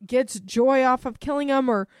 who gets joy off of killing them,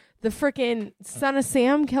 or the freaking Son of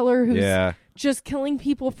Sam killer who's Yeah. just killing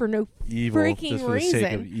people for no Evil, freaking just for reason. the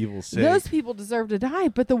sake of evil's sake. Those people deserve to die.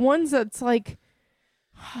 But the ones that's like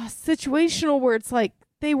situational where it's like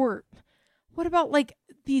what about like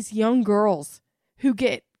these young girls who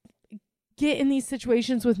get in these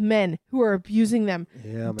situations with men who are abusing them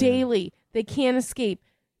daily. They can't escape.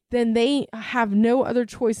 Then they have no other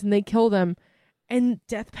choice and they kill them. And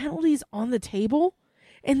death penalty's on the table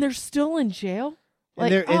and they're still in jail.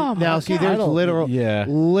 Like, and oh my now, God. see, there's Yeah.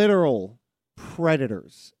 literal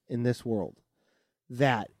predators in this world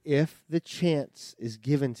that if the chance is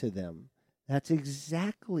given to them, that's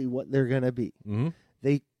exactly what they're going to be. Mm-hmm.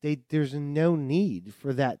 There's no need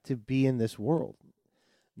for that to be in this world.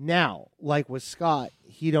 Now, like with Scott,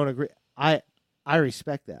 he don't agree. I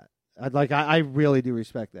respect that. I really do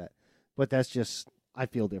respect that. But that's just, I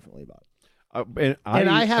feel differently about it.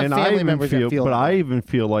 I have family members that feel but that I way. even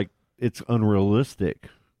feel like it's unrealistic,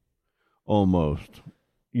 almost.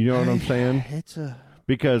 You know what I'm saying?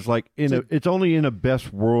 Because like it's only in a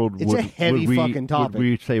best world. It's a heavy fucking topic. Would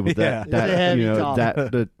we say with Yeah. that It's a heavy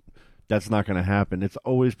topic. that's not going to happen. It's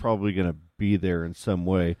always probably going to be there in some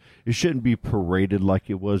way. It shouldn't be paraded like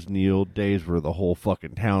it was in the old days where the whole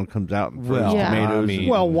fucking town comes out and throws Well, Yeah. tomatoes. I mean, and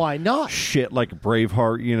Well, why not? shit like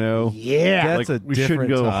Braveheart, you know? Yeah. That's like a we shouldn't different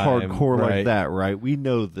go time, hardcore right? like that, right? We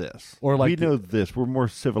know this, Or like we know this. We're more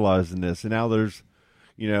civilized than this, and now there's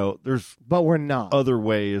But we're not. other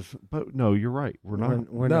ways. But no, you're right. We're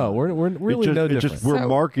not. We're no, not. we're really no it's different. just we're So-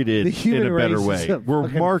 marketed The human in a better race is way. a We're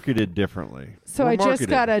fucking- marketed differently. So We're I just marketed.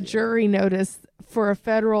 got a jury notice for a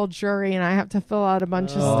federal jury, and I have to fill out a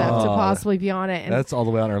bunch of stuff to Oh. possibly be on it. And That's all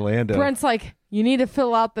the way out in Orlando. Brent's like, "You need to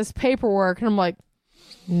fill out this paperwork," and I'm like,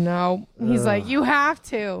 "No." He's like, "You have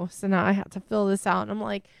to." So now I have to fill this out, and I'm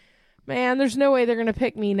like, "Man, there's no way they're gonna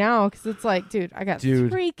pick me now because it's like, dude, I got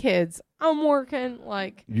 3 kids. I'm working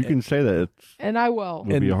like, You can say that and I will.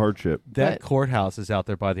 it'll be a hardship. that but- courthouse is out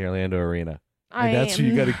there by the Orlando Arena. I And that's where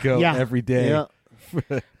you am. got to go Yeah. every day. Yeah.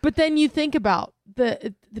 But then you think about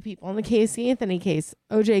the people in the Casey Anthony case,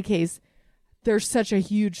 OJ case. There's such a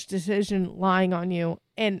huge decision lying on you,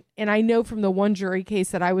 and I know from the one jury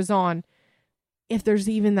case that I was on, if there's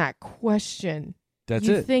even that question, That's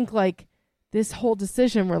you it. think like this whole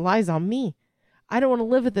decision relies on me. I don't want to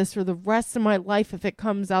live with this for the rest of my life if it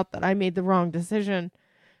comes out that I made the wrong decision.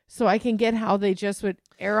 So I can get how they just would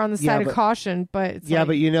err on the Yeah, side but- of caution, but it's Yeah, like,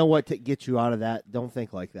 but you know what to get you out of that? Don't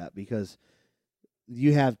think like that because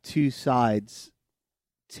you have two sides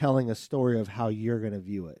telling a story of how you're going to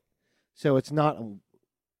view it. So it's not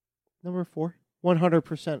number 4,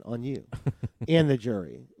 100% on you and the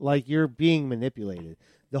jury. Like you're being manipulated.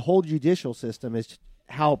 The whole judicial system is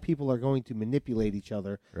how people are going to manipulate each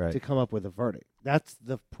other Right. to come up with a verdict. That's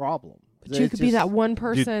the problem. but you It's could be just- that one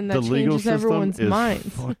person Dude, that the legal changes system everyone's is minds.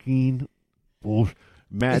 fucking bullshit.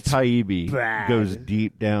 Matt It's Taibbi bad. goes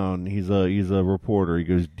deep down. He's a reporter. He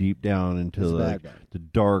goes deep down into It's like bad. the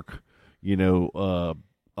dark,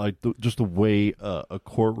 like just the way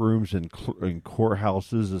courtrooms and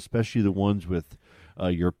courthouses, especially the ones with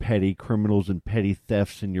your petty criminals and petty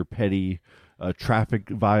thefts and your petty traffic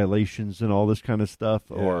violations and all this kind of stuff.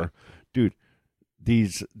 Yeah. Or, dude,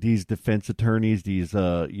 these defense attorneys, these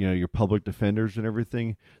your public defenders and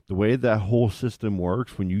everything, the way that whole system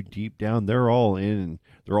works, when you deep down, they're all in and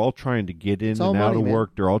they're all trying to get in It's and all out money, of man.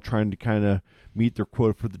 work. They're all trying to kind of meet their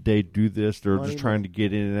quota for the day, do this. They're Money, just trying to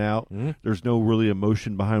get in and out. Mhm. There's no really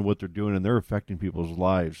emotion behind what they're doing, and they're affecting people's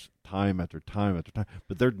lives time after time after time.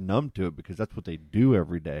 But they're numb to it because that's what they do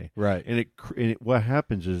every day. Right. And what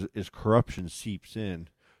happens is corruption seeps in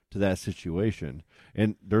to that situation.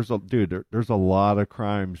 And there's a lot of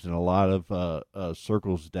crimes and a lot of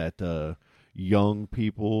circles that young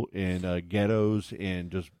people in ghettos and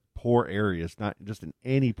just poor areas, not just in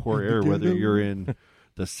any poor area, whether you're in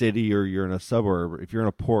the city or you're in a suburb. If you're in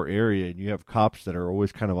a poor area and you have cops that are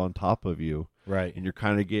always kind of on top of you, Right. and you're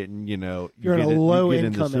kind of getting, You're in a low you get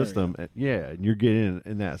in the income area. system, and you're getting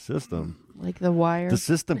in that system. Like The Wire. The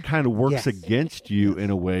system kind of works Yes. against you in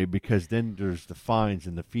a way because then there's the fines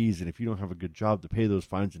and the fees, and if you don't have a good job to pay those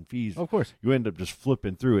fines and fees, Of course. you end up just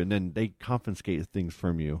flipping through, and then they confiscate things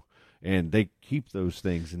from you, and they keep those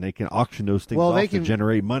things, and they can auction those things Well, off they to can-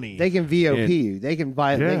 generate money. They can VOP And- you. They can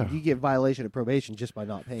Yeah. you get violation of probation just by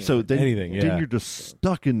not paying. So then, Anything, yeah. then you're just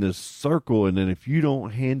stuck in this circle, and then if you don't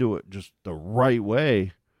handle it just the right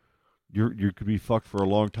way, you could be fucked for a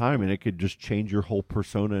long time, and it could just change your whole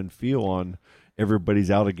persona and feel on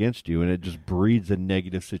everybody's out against you, and it just breeds a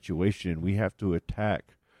negative situation. We have to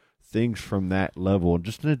attack things from that level,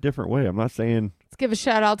 just in a different way. I'm not saying Let's give a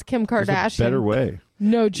shout out to Kim there's a Kardashian. better way.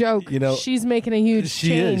 No joke. She's making a huge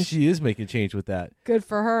change. She is making change with that. Good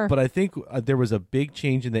for her. But I think there was a big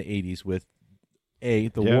change in the 80s with A,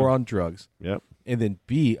 the war on drugs. Yep. And then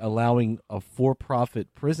B, allowing a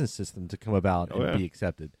for-profit prison system to come about and be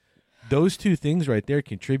accepted. Those two things right there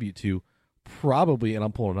contribute to probably, and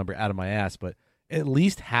I'm pulling a number out of my ass, but at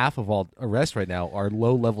least half of all arrests right now are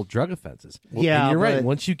low-level drug offenses. And you're right.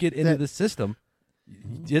 Once you get into the system,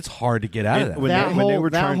 it's hard to get out of that.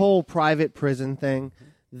 That whole private prison thing,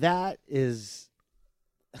 that is...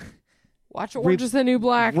 Watch Orange is the New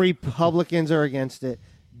Black. Republicans are against it.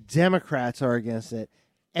 Democrats are against it.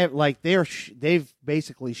 Like they've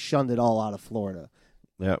basically shunned it all out of Florida.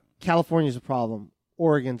 Yep. California's a problem.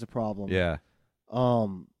 Oregon's a problem. Yeah.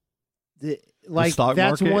 That's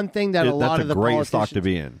market, one thing that a lot of the great politicians, stock to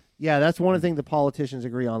be in. Yeah, that's one thing the politicians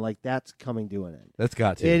agree on. Like that's coming to an end. That's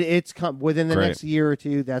got to. It's within the next year or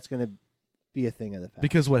two. That's going to be a thing of the past.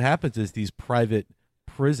 Because what happens is these private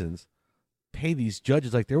prisons pay these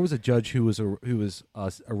judges. Like there was a judge who was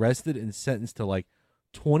arrested and sentenced to like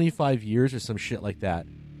 25 years or some shit like that.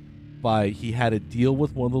 He had a deal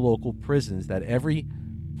with one of the local prisons that every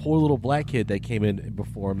poor little black kid that came in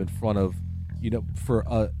before him in front of, for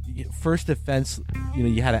a first offense,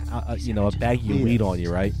 you had a baggie of weed on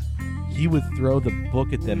you, right? He would throw the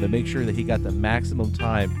book at them to make sure that he got the maximum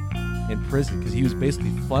time in prison because he was basically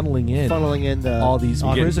funneling in all these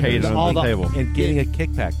prisoners and getting a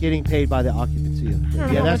kickback, getting paid by the occupancy. I don't know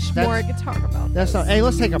how much more I could talk about. That's not. Hey,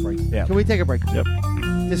 let's take a break. Yeah. Can we take a break? Yep.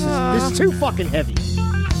 This is too fucking heavy.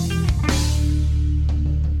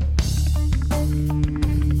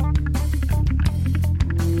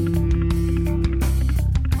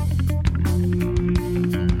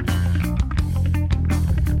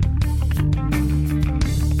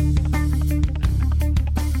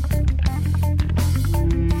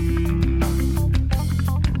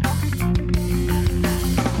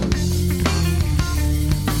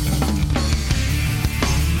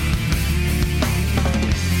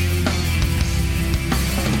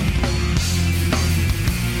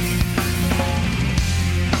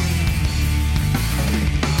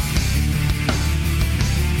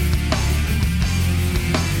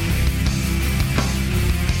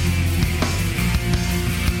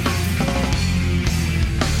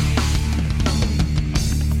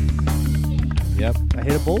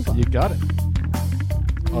 Bullseye. You got it.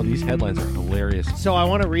 Oh, these headlines are hilarious. So I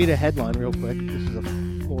want to read a headline real quick. This is a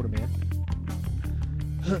Florida man.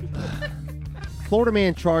 Florida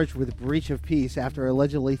man charged with breach of peace after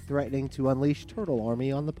allegedly threatening to unleash turtle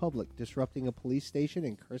army on the public, disrupting a police station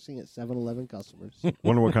and cursing at 7-Eleven customers.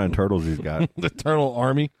 Wonder what kind of turtles he's got. The turtle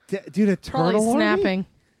army. Dude, a turtle Probably army? snapping.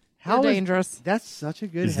 How dangerous. That's such a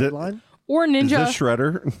good headline. Or ninja. Is this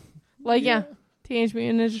Shredder? Teenage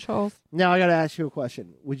Mutant Ninja Turtles. Now I got to ask you a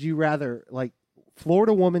question. Would you rather,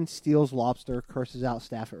 Florida woman steals lobster, curses out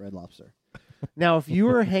staff at Red Lobster? Now, if you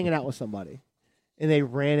were hanging out with somebody and they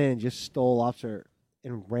ran in and just stole lobster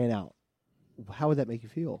and ran out, how would that make you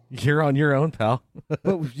feel? You're on your own, pal.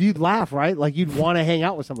 But you'd laugh, right? Like you'd want to hang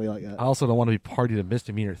out with somebody like that. I also don't want to be party to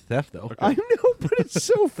misdemeanor theft, though. Okay. I know, but it's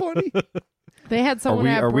so funny. They had someone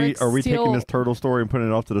Are we taking this turtle story and putting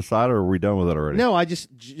it off to the side, or are we done with it already? No, I just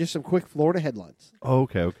some quick Florida headlines. Oh,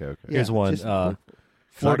 okay. Here's one. Florida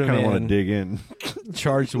Florida man want man to dig in.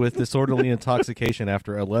 charged with disorderly intoxication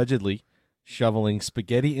after allegedly shoveling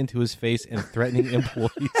spaghetti into his face and threatening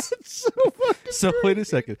employees. So wait a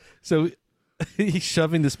second. So he's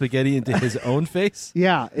shoving the spaghetti into his own face?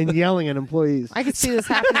 Yeah, and yelling at employees. I could see this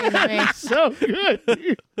happening to me. So good.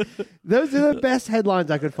 Those are the best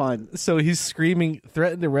headlines I could find. So he's screaming,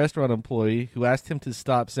 threatened a restaurant employee who asked him to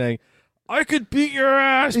stop, saying, "I could beat your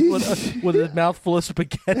ass," with a mouthful of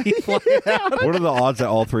spaghetti flying out. What are the odds that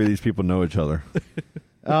all three of these people know each other?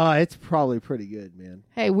 It's probably pretty good, man.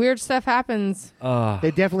 Hey, weird stuff happens.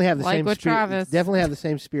 They definitely have the Like same with spirit. Travis. Definitely have the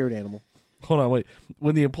same spirit animal. Hold on, wait.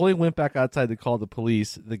 When the employee went back outside to call the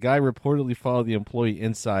police, the guy reportedly followed the employee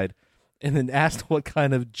inside and then asked what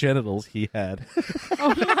kind of genitals he had.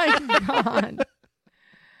 Oh, my God.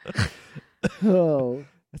 Oh,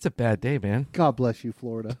 That's a bad day, man. God bless you,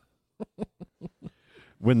 Florida.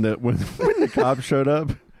 When the cops showed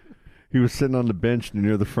up, he was sitting on the bench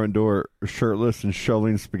near the front door, shirtless and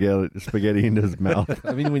shoveling spaghetti into his mouth.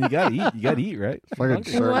 I mean, when you gotta eat, right? Like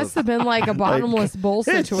It must have been like a bottomless bowl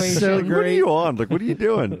situation. so What are you on? Like, what are you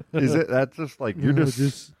doing? That's just like you're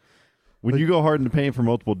just when you go hard in the paint for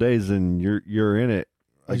multiple days and you're in it.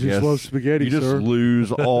 I just guess love spaghetti, you just sir.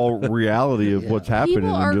 lose all reality of what's happening.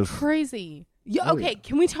 People are and just crazy. Yeah, okay,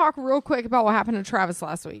 can we talk real quick about what happened to Travis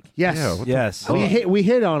last week? Yes. Yeah, Yes. We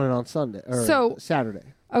hit on it on Sunday or So-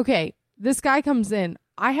 Saturday. Okay, this guy comes in.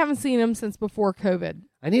 I haven't seen him since before COVID.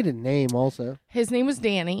 I need a name also. His name was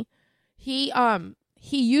Danny. He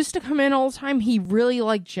used to come in all the time. He really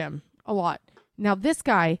liked Jim a lot. Now this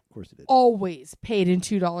guy Of course it is. always paid in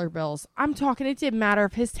 $2 bills. I'm talking, it didn't matter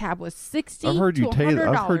if his tab was $60 I've heard to you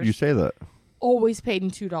 $100. I've heard you say that. Always paid in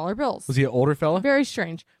 $2 bills. Was he an older fella? Very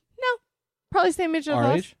strange. No, probably same age as Our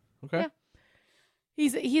us. age? Okay. Yeah.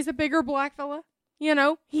 He's a bigger black fella. You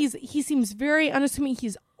know, he seems very unassuming.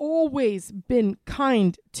 He's always been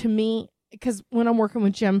kind to me because when I'm working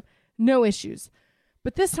with Jim, no issues.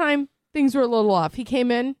 But this time things were a little off. He came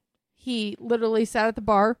in, he literally sat at the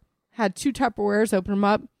bar, had 2 Tupperwares, opened them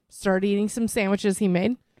up, started eating some sandwiches he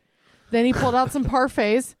made. Then he pulled out some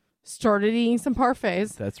parfaits, started eating some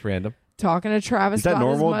parfaits, That's random. talking to Travis. Is that about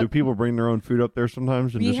his normal? mud- Do people bring their own food up there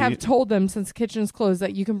sometimes? And We just have eat? told them since the kitchen's closed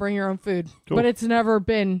that you can bring your own food, Cool. but it's never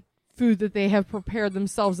been food that they have prepared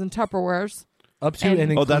themselves in Tupperwares. Up to And-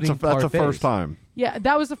 and Oh, that's including a parfaits. first time. Yeah,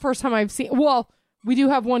 that was the first time I've seen. Well, we do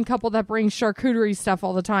have one couple that brings charcuterie stuff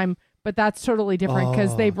all the time, but that's totally different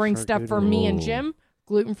because they bring stuff for me and charcuterie. Jim,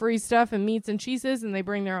 gluten-free stuff and meats and cheeses, and they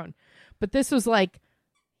bring their own. But this was like,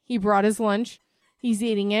 he brought his lunch, he's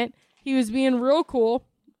eating it, he was being real cool.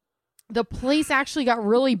 The place actually got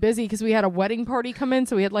really busy because we had a wedding party come in,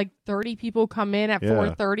 so we had like 30 people come in at Yeah.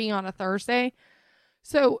 4:30 on a Thursday.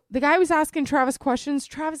 So the guy was asking Travis questions.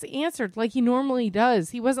 Travis answered like he normally does.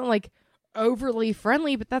 He wasn't like overly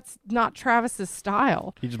friendly, but that's not Travis's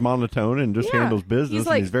style. He's just monotone and just Yeah. handles business. He's And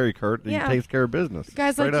like- he's very curt. And yeah. He takes care of business. The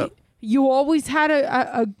guy's Straight like, up. you always had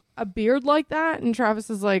a beard like that? And Travis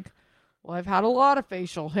is like, well, I've had a lot of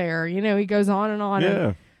facial hair. You know, he goes on and on. Yeah.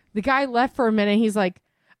 And the guy left for a minute. He's like,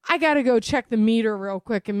 I got to go check the meter real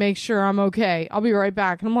quick and make sure I'm okay. I'll be right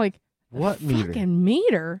back. And I'm like, What meter? fucking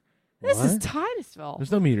meter? This is What? Titusville.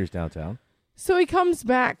 There's no meters downtown. So he comes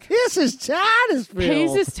back, This is Titusville.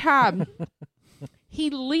 pays his tab. He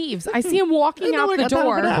leaves. I see him walking out the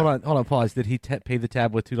door. Hold on, pause. Did he pay the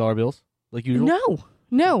tab with $2 bills like usual?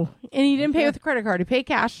 No. And he didn't pay with a credit card. He paid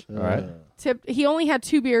cash. All right. Tipped. He only had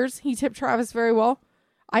 2 beers. He tipped Travis very well.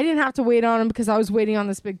 I didn't have to wait on him because I was waiting on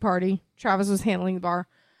this big party. Travis was handling the bar.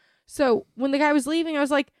 So when the guy was leaving, I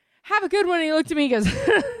was like, have a good one. And he looked at me. He goes,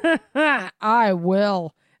 I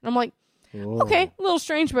will. And I'm like, okay, a little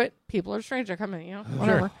strange, but people are strange. They're coming, you know,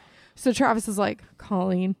 whatever. So Travis is like,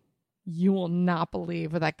 Colleen, you will not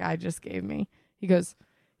believe what that guy just gave me. He goes,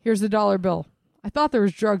 here's the $1 bill. I thought there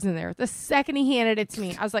was drugs in there. The second he handed it to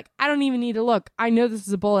me, I was like, I don't even need to look. I know this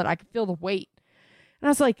is a bullet. I can feel the weight. And I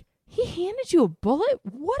was like, he handed you a bullet?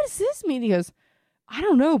 What does this mean? He goes, I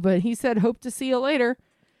don't know, but he said, hope to see you later.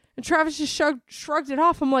 And Travis just shrugged it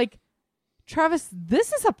off. I'm like, Travis,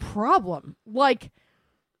 this is a problem. Like,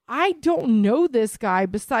 I don't know this guy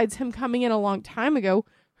besides him coming in a long time ago.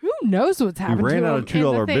 Who knows what's He happened to him? ran out of And the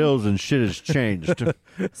 $2 thing- bills and shit has changed.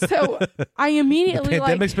 So I The immediately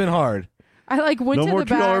pandemic's been hard. I went No to more the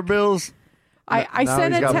back. $2 bills. I Now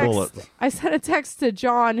sent he's a got text. bullets. I sent a text to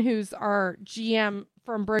John, who's our GM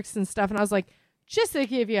from Bricks and stuff, and I was like, just to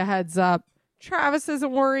give you a heads up, Travis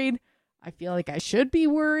isn't worried. I feel like I should be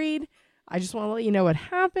worried. I just want to let you know what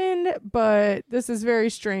happened, but this is very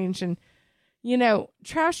strange. And you know,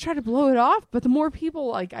 Travis tried to blow it off, but the more people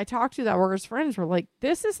like I talked to that were his friends were like,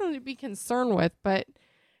 this is something to be concerned with. But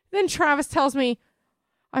then Travis tells me,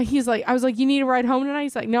 he's like, I was like, you need to ride home tonight?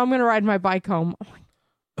 He's like, no, I'm going to ride my bike home. I'm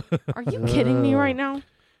like, are you kidding me right now?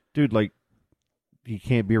 Dude, like, he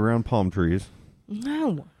can't be around palm trees.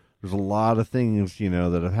 No. There's a lot of things, that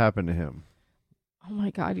have happened to him. Oh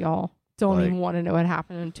my God, y'all. Don't Like- even want to know what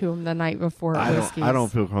happened to him the night before I Whiskey's.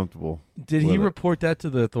 don't feel comfortable. Did he with it. report that to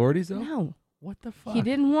the authorities though? No, What the fuck? he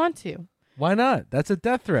didn't want to. Why not? That's a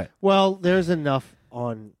death threat. Well, there's enough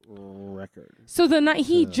on record. So the night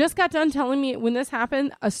he just got done telling me when this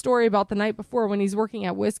happened, a story about the night before when he's working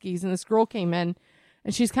at Whiskey's and this girl came in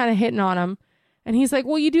and she's kind of hitting on him. And he's like,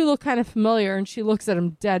 well, you do look kind of familiar. And she looks at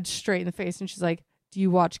him dead straight in the face and she's like, do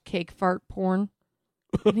you watch cake fart porn?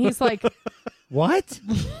 And he's like, What?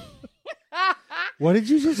 What did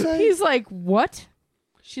you just say? he's like, what?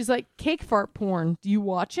 She's like, cake fart porn. Do you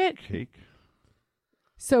watch it? Cake.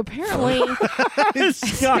 So apparently,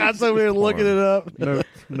 Scott's over here looking it up. No,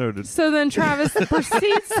 noted. so then Travis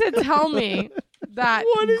proceeds to tell me that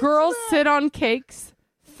girls sit on cakes,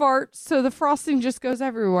 fart, so the frosting just goes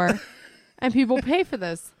everywhere. And people pay for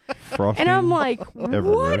this. Frosting. And I'm like, Everywhere.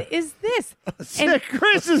 what is this? And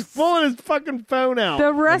Chris is pulling his fucking phone out.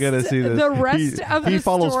 the rest, gotta see this. the rest of he the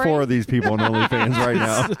follows story, 4 of these people on OnlyFans right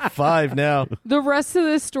now. 5 now. the rest of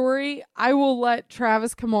this story, I will let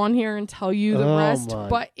Travis come on here and tell you the Oh rest. my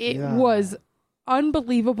But it God. was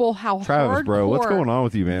unbelievable how Travis, bro, what's hardcore going on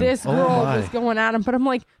with you, man? this Oh girl my. was going at him. But I'm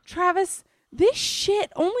like, Travis, This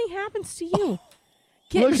shit only happens to you.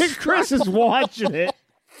 Getting Look at Chris is watching it.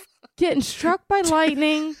 Getting struck by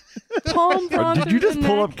lightning. Palm drawn Did you through just the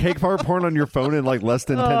pull neck. up cake fart porn on your phone in like less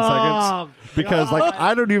than 10 Oh, seconds? Because like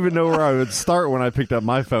I don't even know where I would start when I picked up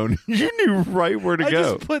my phone. You knew right where to I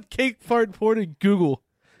go. just put cake fart porn in Google.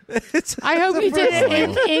 I hope you did it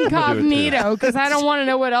in incognito because I don't want to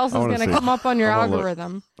know what else I is wanna going to see. come up on your I wanna look.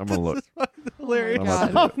 algorithm. I'm gonna look. Hilarious. Oh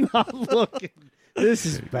my God. I'm not looking. This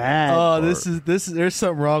is bad. Oh, this is there's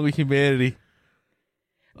something wrong with humanity.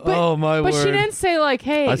 But- oh my But word. she didn't say like,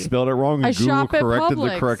 "Hey, I spelled it wrong, I and Google shop at corrected the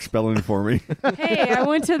Publix. correct spelling for me. hey, I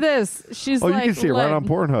went to this." She's Oh, like, you can see it right on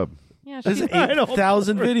Pornhub. Yeah, There's she's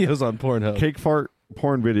 8,000 videos on Pornhub. Cake fart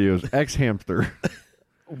porn videos. X hamster.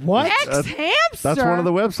 What? ex hamster. That's one of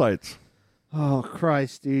the websites. Oh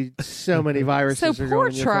Christ, dude! So many viruses. So are poor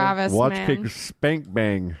going in your phone. Travis, Watch man. cake spank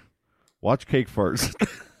bang. Watch cake farts.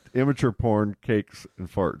 Immature porn, cakes, and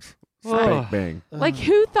farts. Spank bang. Like,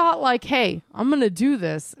 who thought like, "Hey, I'm gonna do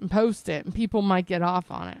this and post it, and people might get off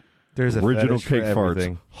on it." There's a Original fetish for cake farts.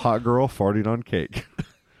 everything. Hot girl farting on cake.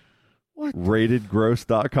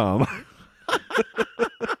 Ratedgross.com.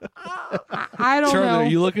 I don't Charlie, know. are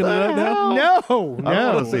you looking it up now? No, I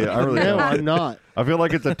no, wanna see it. I really no, don't. I'm not. I feel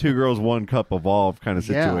like it's a 2 girls 1 cup evolved kind of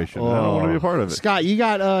Yeah. situation. I don't want to be a part of it. Scott, you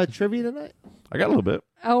got trivia tonight? I got a little bit.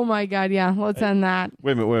 Oh my God, yeah. Let's end that.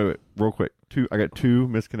 Wait a minute. Real quick. I got 2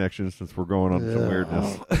 misconnections since we're going on some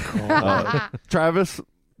weirdness. Travis,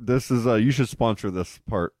 this is you should sponsor this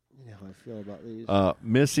part. You know how I feel about these.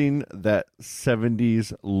 Missing that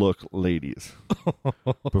 70s look ladies.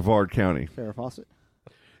 Brevard County. Farrah Fawcett.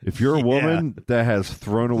 If you're a woman that has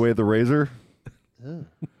thrown away the razor,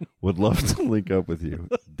 would love to link up with you.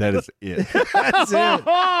 That is it. That's it.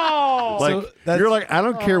 Like you're like, I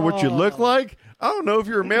don't care what you look like. I don't know if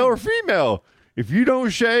you're male or female. If you don't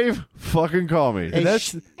shave, fucking call me. And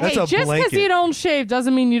that's Hey, a just because blanket. you don't shave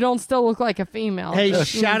doesn't mean you don't still look like a female. Hey, Just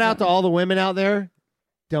shout means out to all the women out there.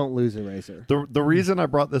 Don't lose a razor. The reason I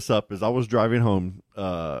brought this up is I was driving home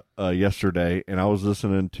yesterday and I was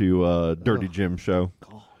listening to Dirty Jim show,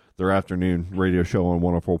 their afternoon radio show on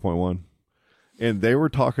 104.1, and they were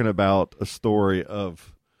talking about a story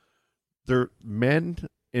of their men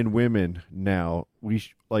and women now.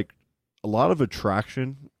 Like a lot of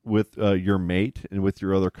attraction with your mate and with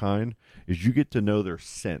your other kind is you get to know their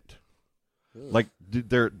scent, like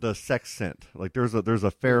the sex scent. Like there's a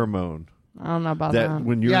pheromone. I don't know about that. That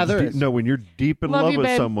when you're there is. when you're deep in Love love you, with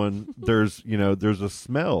babe. someone, there's a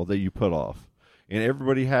smell that you put off, and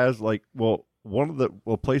everybody has one of the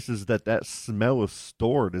places that smell is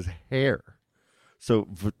stored is hair. So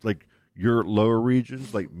like your lower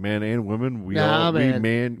regions, like men and women, we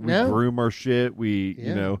groom our shit.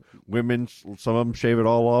 Women, some of them shave it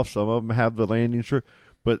all off. Some of them have the landing strip.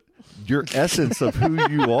 But your essence of who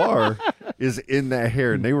you are is in that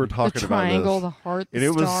hair. And they were The talking triangle, about the this. heart, the And it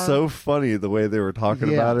was star. so funny the way they were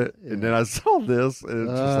talking about it. And then I saw this, and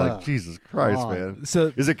it's just like, Jesus Christ, God. man.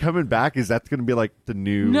 So Is it coming back? Is that going to be like the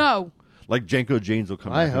new... No. Like Janko Janes will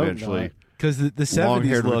come I back hope eventually. not. because the 70s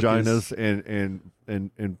Long-haired look vaginas is,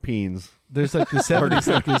 and peens. there's like the 70s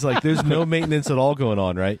look is like there's no maintenance at all going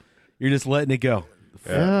on, right? You're just letting it go.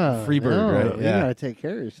 Free bird, right? You Yeah. gotta take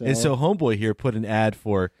care of yourself. And so Homeboy here put an ad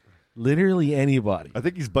for literally anybody. I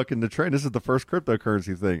think he's bucking the trend. This is the first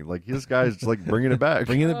cryptocurrency thing. Like this guy's just like bringing it back.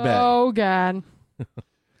 Bringing it back. Oh God.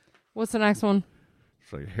 What's the next one?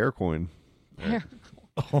 It's like hair coin.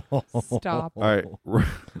 Stop. All right,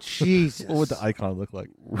 Jesus. What would the icon look like?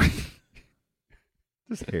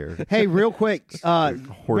 just hair. Hey, real quick.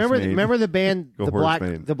 Horsemade. Remember the band Go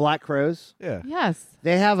Horsemade. the Black Crows? Yeah. Yes.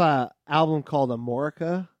 They have a album called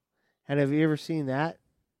Amorica. And have you ever seen that?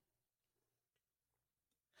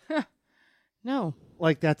 No.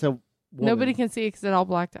 Like that's a woman. Nobody can see because it all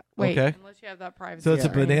blacked out. Wait. Okay. Unless you have that privacy. So it's a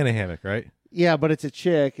Yeah. banana hammock, right? Yeah, but it's a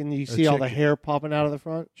chick, and you see all the chick. hair popping out of the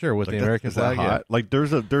front. Sure, with Like the that- American is that flag. Yeah. hot? Like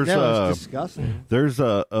there's No, it's disgusting. there's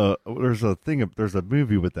a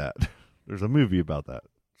movie with that. There's a movie about that.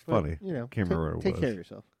 It's But, funny. You know, Can't remember what it take was. care of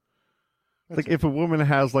yourself. Like if a woman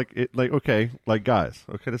has like okay, like guys,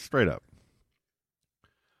 okay, that's straight up.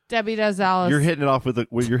 Debbie does Alice. You're hitting it off with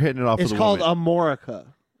you're hitting it off It's with a called woman. Amorica.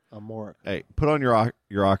 Amorica. Hey, put on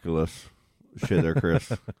your Oculus shit there,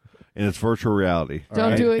 Chris. And it's virtual reality.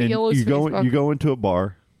 Don't right? do it. And You'll lose you go Facebook. you go into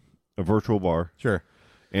a virtual bar, Sure.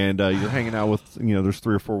 and you're hanging out with there's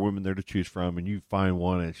 3 or 4 women there to choose from, and you find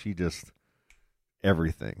one, and she just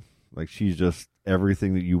everything. Like she's just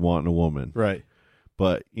everything that you want in a woman. Right.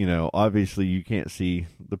 But obviously you can't see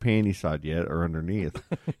the panty side yet or underneath.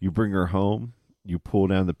 You bring her home, you pull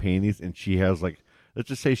down the panties, and she has let's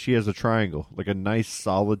just say she has a triangle, like a nice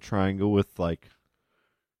solid triangle with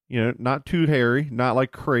not too hairy, not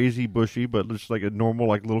like crazy bushy, but just like a normal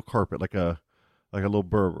like little carpet, like a little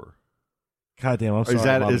Berber. God damn, I'm sorry.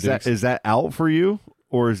 Is that out for you,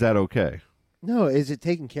 or is that okay? No, is it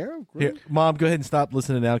taken care of? Here, Mom, go ahead and stop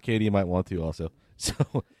listening now. Katie, you might want to also. So,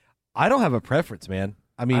 I don't have a preference, man.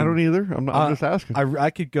 I mean, I don't either. I'm just asking.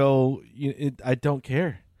 I could go. I don't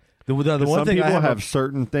care. The one some thing people I have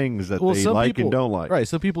certain things that they like and don't like. Right.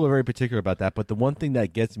 Some people are very particular about that. But the one thing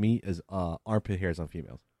that gets me is armpit hairs on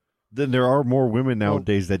females. Then there are more women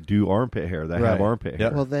nowadays that do armpit hair, that have armpit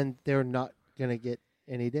hair. Well, then they're not gonna get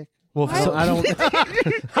any dick. Well, I don't.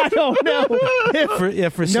 I don't know.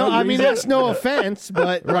 For some I mean reason- that's no offense,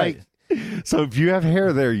 but Right. like So if you have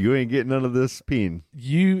hair there, you ain't getting none of this peen.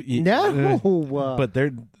 no. but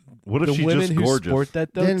they're What if the she's women just who gorgeous? sport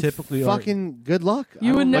that though then typically fucking good luck.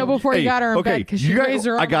 You would know before you got her in bed because she raised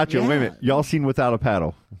her up. I got you. Yeah. Wait a minute. Y'all seen Without a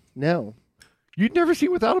Paddle? No. You'd never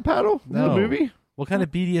seen Without a Paddle? No. The movie? What kind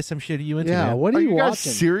of BDSM shit are you into? Yeah. man? What are you guys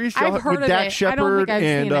watching? serious? I've Y'all- heard with of Dak it. I don't think Shepard I've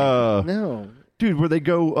and seen it. No. dude, where they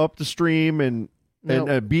go up the stream and No.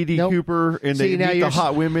 BD Nope. Cooper and See, they now meet the you're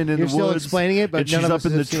hot women in you're the still woods. explaining it, but and none she's of up us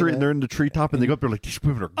in the have seen tree, that. and they're in the treetop, and they go up there like these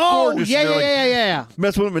women are Oh gorgeous. yeah, and yeah, they're, like, yeah.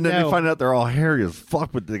 mess with them, and then No. they find out they're all hairy as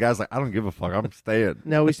fuck. But the guy's like, I don't give a fuck. I'm staying.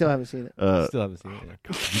 No, we still haven't seen it. Still haven't seen it.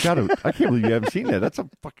 Yeah. You gotta. I can't believe you haven't seen that. That's a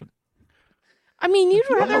fucking. I mean, you'd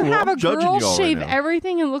rather I'm have a judging girl you all right shave now.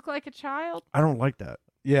 everything and look like a child? I don't like that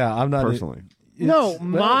Yeah, I'm not personally No,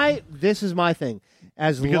 this is my thing.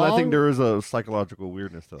 because I think there is a psychological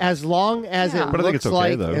weirdness to that. as long as Yeah. it But I think looks it's okay,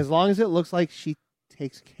 like though. as long as it looks like she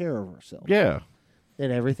takes care of herself, Yeah, then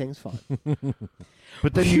everything's fine.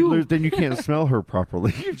 but then you can't smell her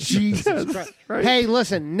properly. Jesus Christ. right. Hey,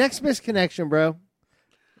 listen, next misconnection, bro.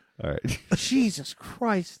 All right. Jesus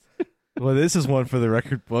Christ. Well, this is one for the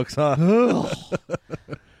record books, huh?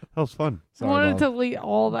 That was fun. I wanted to delete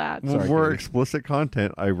all that. When we're explicit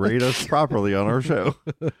content, I rate us properly on our show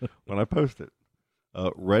when I post it.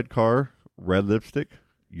 Red car, red lipstick,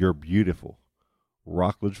 you're beautiful.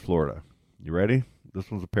 Rockledge, Florida. You ready?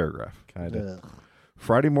 This one's a paragraph. Kind of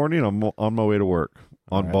Friday morning, I'm on my way to work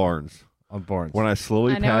on right. Barnes. on Barnes. When I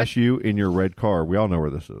slowly I know pass you in your red car, we all know where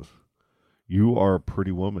this is. You are a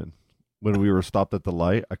pretty woman. When we were stopped at the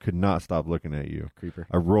light, I could not stop looking at you. Creeper.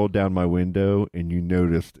 I rolled down my window and you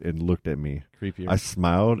noticed and looked at me. Creepier. I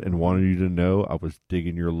smiled and wanted you to know I was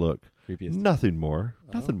digging your look. Creepiest. Nothing more.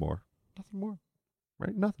 Nothing more. Nothing more.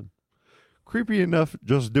 Right? Nothing. Creepy enough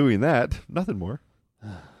just doing that. Nothing more.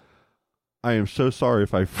 I am so sorry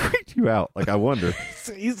if I freaked you out. Like, I wonder.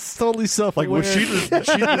 He's totally self Like, was she just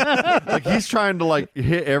like, he's trying to, like,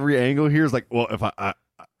 hit every angle here. It's like, well, if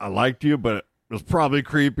I liked you, but it was probably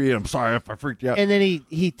creepy. And I'm sorry if I freaked you out. And then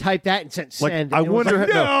he typed that and sent Like, send. I and it was wonder, like,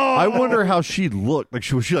 no, I wonder how she looked. Like,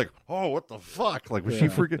 was she like, oh, what the fuck? Like, was she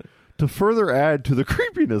freaking? To further add to the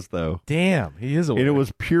creepiness, though, Damn, he is a and it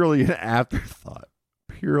was purely an afterthought.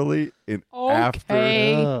 Purely an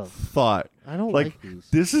Okay. afterthought. I don't Like, like these.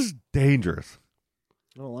 this is dangerous.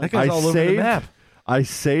 I don't That like guy's I all over the saved- map. I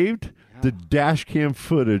saved the dash cam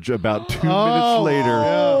footage about 2 minutes Oh, later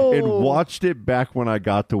no. and watched it back when I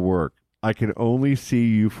got to work. I can only see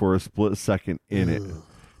you for a split second in it.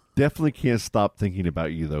 Definitely can't stop thinking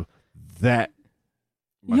about you, though. That,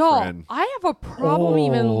 my Y'all, friend. I have a problem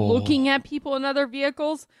even looking at people in other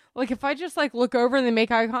vehicles. Like, if I just, like, look over and they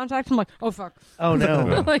make eye contact, I'm like, oh, fuck. Oh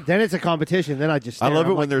no! Like- Then it's a competition. Then I just. I stare. love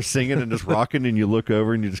I'm it when like, they're singing and just rocking, and you look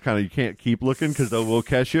over and you just kind of you can't keep looking because they will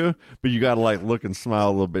catch you, but you got to like look and smile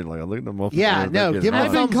a little bit, like look at them. Yeah, no, give them I've a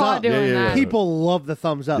been thumbs caught up. doing that. People love the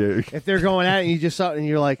thumbs up. Yeah. If they're going at it and you just saw it and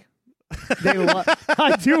you're like, they love.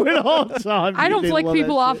 I do it all the time. I don't They flick love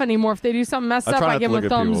people that off shit. anymore. If they do something messed I up, try I not give to them a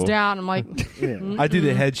look at thumbs people. down. I'm like, Yeah. I do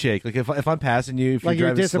the head shake. Like if I'm passing you, if Like you're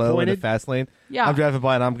you're driving slow in a disappointed? fast lane, yeah. I'm driving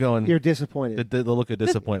by and I'm going. You're disappointed. The look of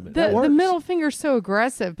disappointment. That The works. middle finger's so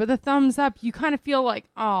aggressive, but the thumbs up, you kind of feel like,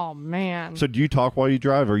 oh, man. So do you talk while you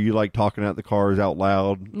drive, or are you like talking at the cars out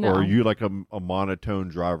loud, No. or are you like a monotone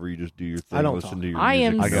driver? You just do your thing, I don't listen talk. to your I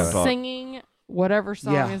music. am I gotta talk. singing whatever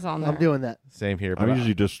song yeah, is on there. I'm doing that. Same here. But I'm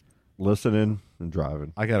usually just listening and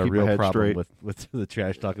driving. I got a Keep my real head problem straight. with the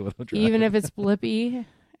trash talking when I'm driving. Even if it's Blippy,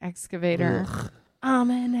 Excavator. I'm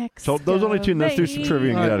an So excavator. those only two. Let's do some trivia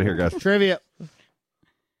and get out of here, guys. Trivia.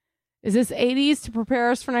 Is this 80s to prepare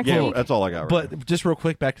us for next Yeah, week? that's all I got. Right But just real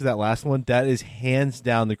quick, back to that last one. That is hands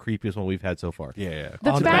down the creepiest one we've had so far. now. yeah. The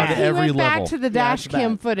on fact he every went back level. to the Yeah, dash it's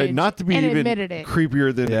cam bad. footage And not to be and even admitted it.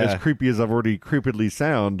 creepier than Yeah. as creepy as I've already creepily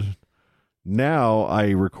sound. Now I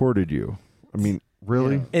recorded you. I mean,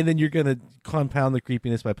 Really? Yeah. And then you're gonna compound the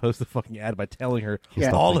creepiness by post the fucking ad by telling her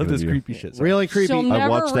Yeah. all Stop of this thinking of creepy shit. So Really creepy. She'll never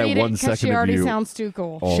watched that read 1 it because she second of already you sounds too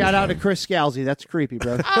cool. all Shout the out to time. Chris Scalzi. That's creepy,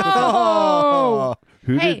 bro. Oh,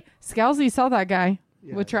 Who hey, did Scalzi saw that guy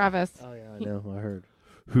with Travis. Oh yeah, I know. I heard.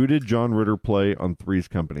 who did John Ritter play on Three's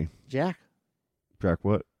Company? Jack Jack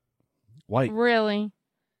what? White. Really?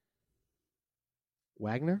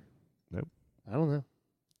 Wagner. Nope. I don't know.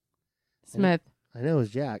 Smith. I know it was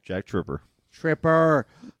Jack. Jack Tripper. Tripper.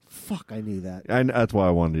 Fuck, I knew that. That's why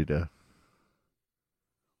I wanted to.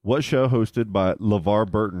 What show hosted by LeVar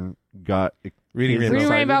Burton got Reading kids Rainbow. Reading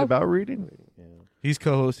excited Rainbow. about reading? He's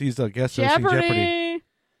co-host. He's a guest hosting Jeopardy. Jeopardy.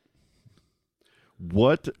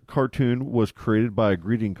 What cartoon was created by a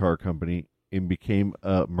greeting card company and became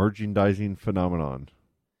a merchandising phenomenon?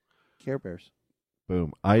 Care Bears.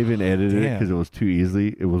 Boom. I even edited it Damn. because it was too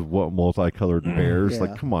easy. It was what multicolored bears. Yeah.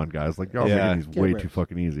 Like, come on, guys. Like, y'all Yeah. making these Care way Bears. too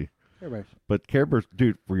fucking easy. Care Bears. But Care Bears,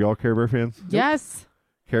 dude, were y'all Care Bear fans? Yes.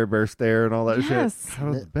 Care Bear stare and all that Yes. shit. That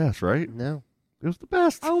was the best, right? No. It was the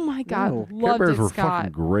best. Oh my God. No. Care Loved Bears it, were Scott.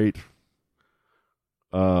 fucking great.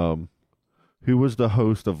 Who was the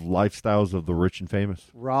host of Lifestyles of the Rich and Famous?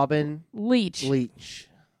 Robin Leach. Leach.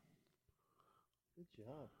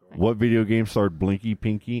 What video game starred Blinky,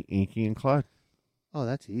 Pinky, Inky, and Clyde? Oh,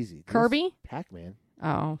 that's easy. Kirby? Pac-Man.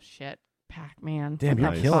 Oh shit. Pac-Man. Damn,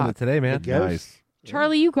 you're Nice. killing it today, man. The ghost. Nice.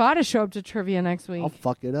 Charlie, you got to show up to trivia next week. I'll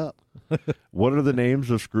fuck it up. What are the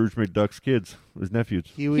names of Scrooge McDuck's kids? His nephews.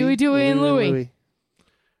 Huey, Dewey, and Louie.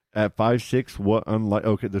 At 5'6", what unlike...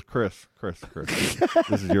 Okay, this Chris.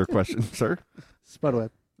 This is your question, sir. Spudweb.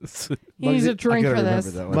 He needs a drink for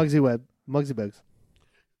this. Muggsy Webb. Muggsy Bugs.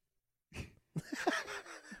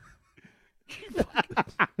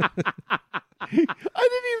 I didn't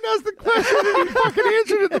even ask the question, and you fucking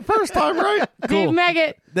answered it the first time, right? Dave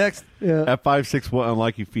Meggett. Next. Yeah. At 5'6", what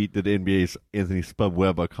unlikely feat did NBA's Anthony Spud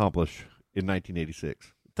Webb accomplish in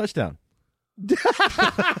 1986? Touchdown.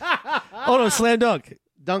 Oh, no, slam dunk.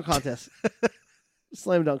 Dunk contest.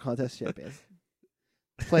 Slam dunk contest champion.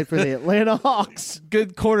 Played for the Atlanta Hawks.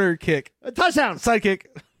 Good corner kick. A touchdown. Sidekick.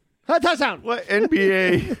 A touchdown. What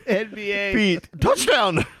NBA NBA. feat?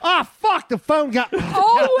 Touchdown! Ah, fuck. The phone got.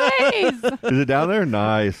 Always. Is it down there?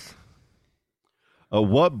 Nice.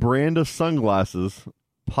 What brand of sunglasses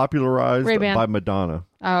popularized Ray-Ban. by Madonna?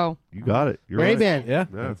 Oh. You got it. You're Ray-Ban. Yeah,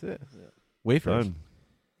 Yeah. that's it. Wafers.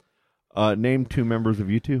 Done. Name two members of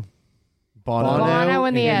U2. Bono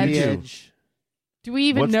and the and Edge. Do we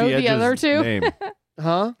even What's know the Edge's other two? name?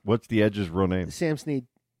 Huh? What's the Edge's real name? Sam Snead.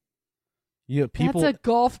 You know, people That's a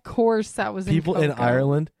golf course that was people in in Cocoa.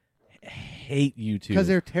 Ireland hate you too. Because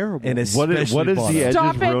they're terrible. And What is especially the Bono. Edge's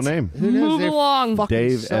Stop it. real name? Who knows? Move They're along. fucking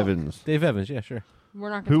Dave suck. Evans. Dave Evans. Yeah, sure. We're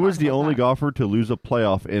not gonna Who talk was the about only that. golfer to lose a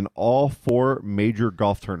playoff in all 4 major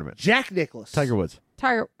golf tournaments? Jack Nicklaus. Tiger Woods.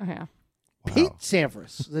 Tiger. Yeah. Pete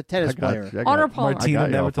Sampras, the tennis player. Honor Palmer. Martina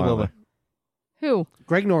Navratilova. Who?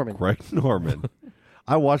 Greg Norman. Greg Norman.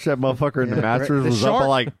 I watched that motherfucker in the Yeah, Masters the was up shark. at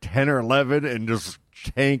like 10 or 11 and just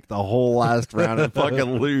tanked the whole last round and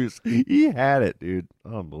fucking lose. He had it, dude.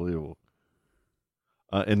 Unbelievable.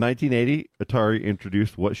 In 1980, Atari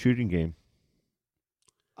introduced what shooting game?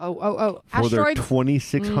 Oh. For their Asteroids.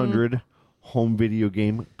 2600 home video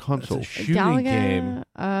game console. That's a shooting Galaga. game.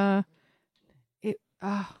 No.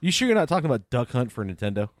 You sure you're not talking about Duck Hunt for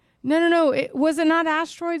Nintendo? Was it not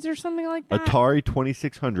Asteroids or something like that? Atari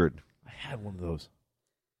 2600. I had one of those.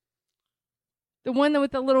 The one that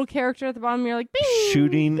with the little character at the bottom. You're like, bing,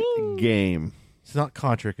 Shooting bing. game. It's not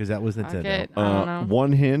Contra because that was Fuck Nintendo. it. I don't know.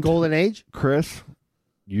 One hint. Golden Age. Chris,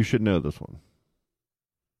 you should know this one.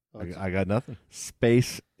 I got nothing.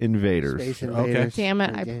 Space Invaders. Space Okay. Invaders. Damn it!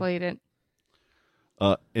 Good I game. played it.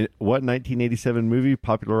 What 1987 movie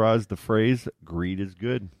popularized the phrase "greed is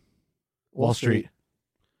good"? Wall Street.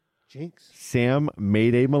 Jinx. Sam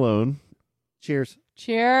Mayday Malone Cheers.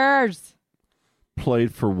 Cheers.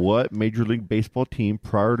 played for what Major League Baseball team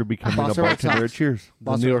prior to becoming a Boston Red bartender at Sox. Cheers? The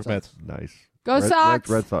Boston New Red York Sox. Mets. Nice. Go Sox.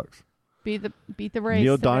 Red Sox. Beat the Rays.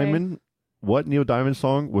 Neil today. Diamond. What Neil Diamond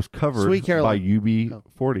song was covered Sweet by Caroline.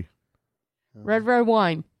 UB40? Red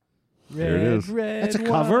Wine. There it is. That's a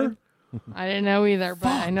cover? I didn't know either, but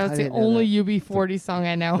I know Fuck, it's I the didn't know only UB40 song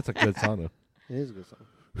I know. That's a good song though. It is a good song.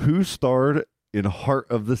 Who starred in Heart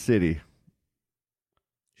of the City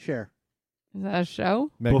Cher. Is that a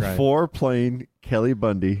show? Meg Ryan. before playing Kelly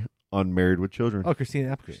Bundy on Married with Children? Oh, Christina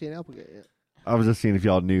Applegate. Christine Applegate. Yeah. I was just seeing if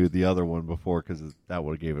y'all knew the other one before because that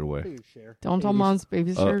would have gave it away. Figured Cher. Don't tell 80s. Mom's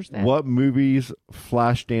babysitters that. What movies,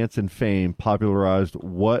 Flashdance and Fame popularized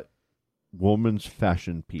what woman's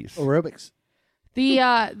fashion piece? Aerobics.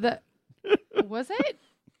 The was it?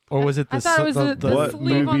 Or was it the I thought it was the What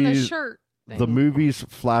sleeve on the movies- shirt. thing. The movies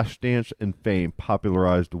Flashdance and Fame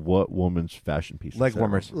popularized what woman's fashion piece? Leg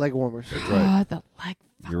warmers. Leg warmers. That's right. The leg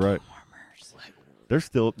You're right. warmers. They're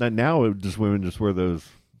still now. Just women just wear those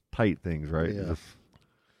tight things, right? Yeah.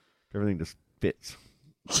 Everything just fits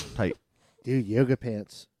tight. Dude, yoga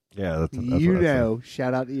pants. Yeah, that's You what I said. know,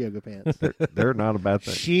 shout out to yoga pants. They're not a bad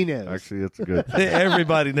thing. She knows. Actually, it's good.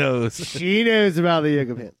 Everybody knows. She knows about the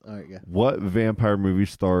yoga pants. All right, go. What vampire movie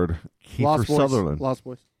starred Kiefer Lost Boys. Sutherland? Lost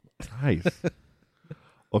Boys. Nice.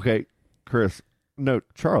 Okay, Chris. No,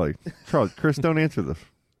 Charlie. Chris, don't answer this.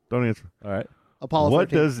 Don't answer. All right. Apollo What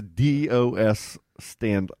 13. does DOS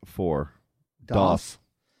stand for? DOS?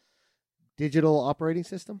 Digital operating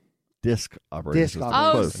system? Disk operating Disk system. operating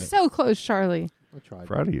Oh, Close. so close, Charlie. I tried.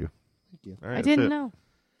 Proud of you. Thank you. All right, I that's didn't it. know.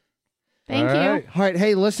 Thank All you. right. All right,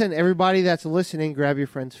 hey, listen, everybody that's listening, grab your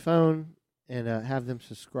friend's phone and have them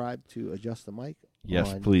subscribe to Adjust the Mic. Yes,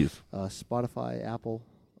 on, please. Spotify, Apple,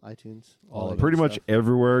 iTunes, all that Pretty good much stuff.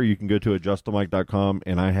 everywhere you can go to adjustthemic.com,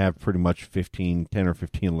 and I have pretty much 10 or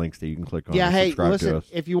 15 links that you can click on. Yeah, and hey, subscribe to listen, us.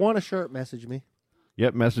 if you want a shirt, message me.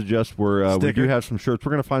 Yep, message us. We Sticker. do have some shirts.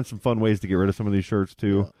 We're going to find some fun ways to get rid of some of these shirts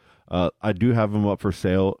too. I do have them up for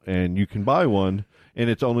sale, and you can buy one, and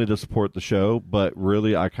it's only to support the show. But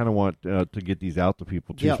really, I kind of want to get these out to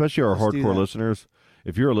people too, Yep, especially our let's do hardcore that. listeners.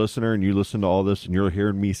 If you're a listener and you listen to all this, and you're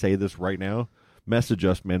hearing me say this right now, message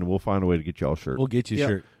us, man, and we'll find a way to get y'all a shirt. We'll get you a Yep.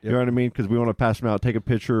 shirt. You know what I mean? Because we want to pass them out, take a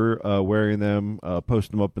picture wearing them, post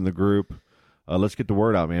them up in the group. Let's get the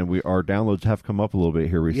word out, man. Our downloads have come up a little bit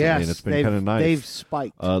here recently, Yes, and it's been kind of nice. They've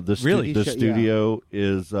spiked. Really? The Yeah. studio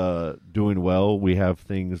is doing well. We have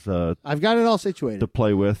things I've got it all situated. to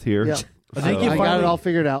play with here. Yeah. I think I you got finally- it all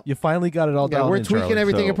figured out. You finally got it all Yeah, down. we're in, tweaking Charlie.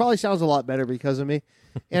 everything. So- It probably sounds a lot better because of me.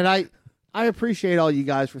 And I appreciate all you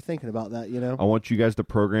guys for thinking about that, you know. I want you guys to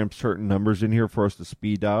program certain numbers in here for us to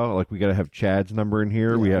speed dial. Like we got to have Chad's number in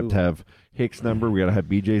here. We Yeah, have to have Hicks' number. We got to have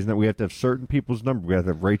BJ's number. We have to have certain people's number. We have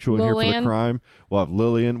to have Rachel in here for Lillian. the crime. We'll have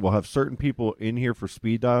Lillian. We'll have certain people in here for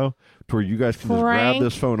speed dial to where you guys can just grab Frank.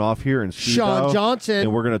 this phone off here and speed Sean dial. Johnson.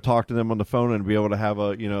 And we're going to talk to them on the phone and be able to have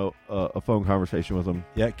a phone conversation with them.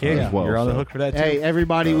 Yeah, King, as well, you're on the so. hook for that, too. Hey,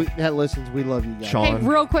 everybody that listens, we love you guys. Sean. Hey,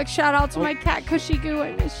 real quick shout out to my cat Cushy Goo.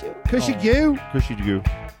 I miss you. Cushy Goo. Cushy to go.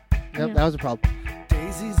 Yep, that was a problem.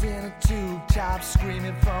 Daisy's in a tube top,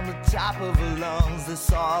 screaming from the top of her lungs.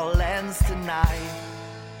 This all ends tonight.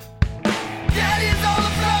 Daddy's on the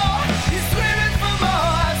floor.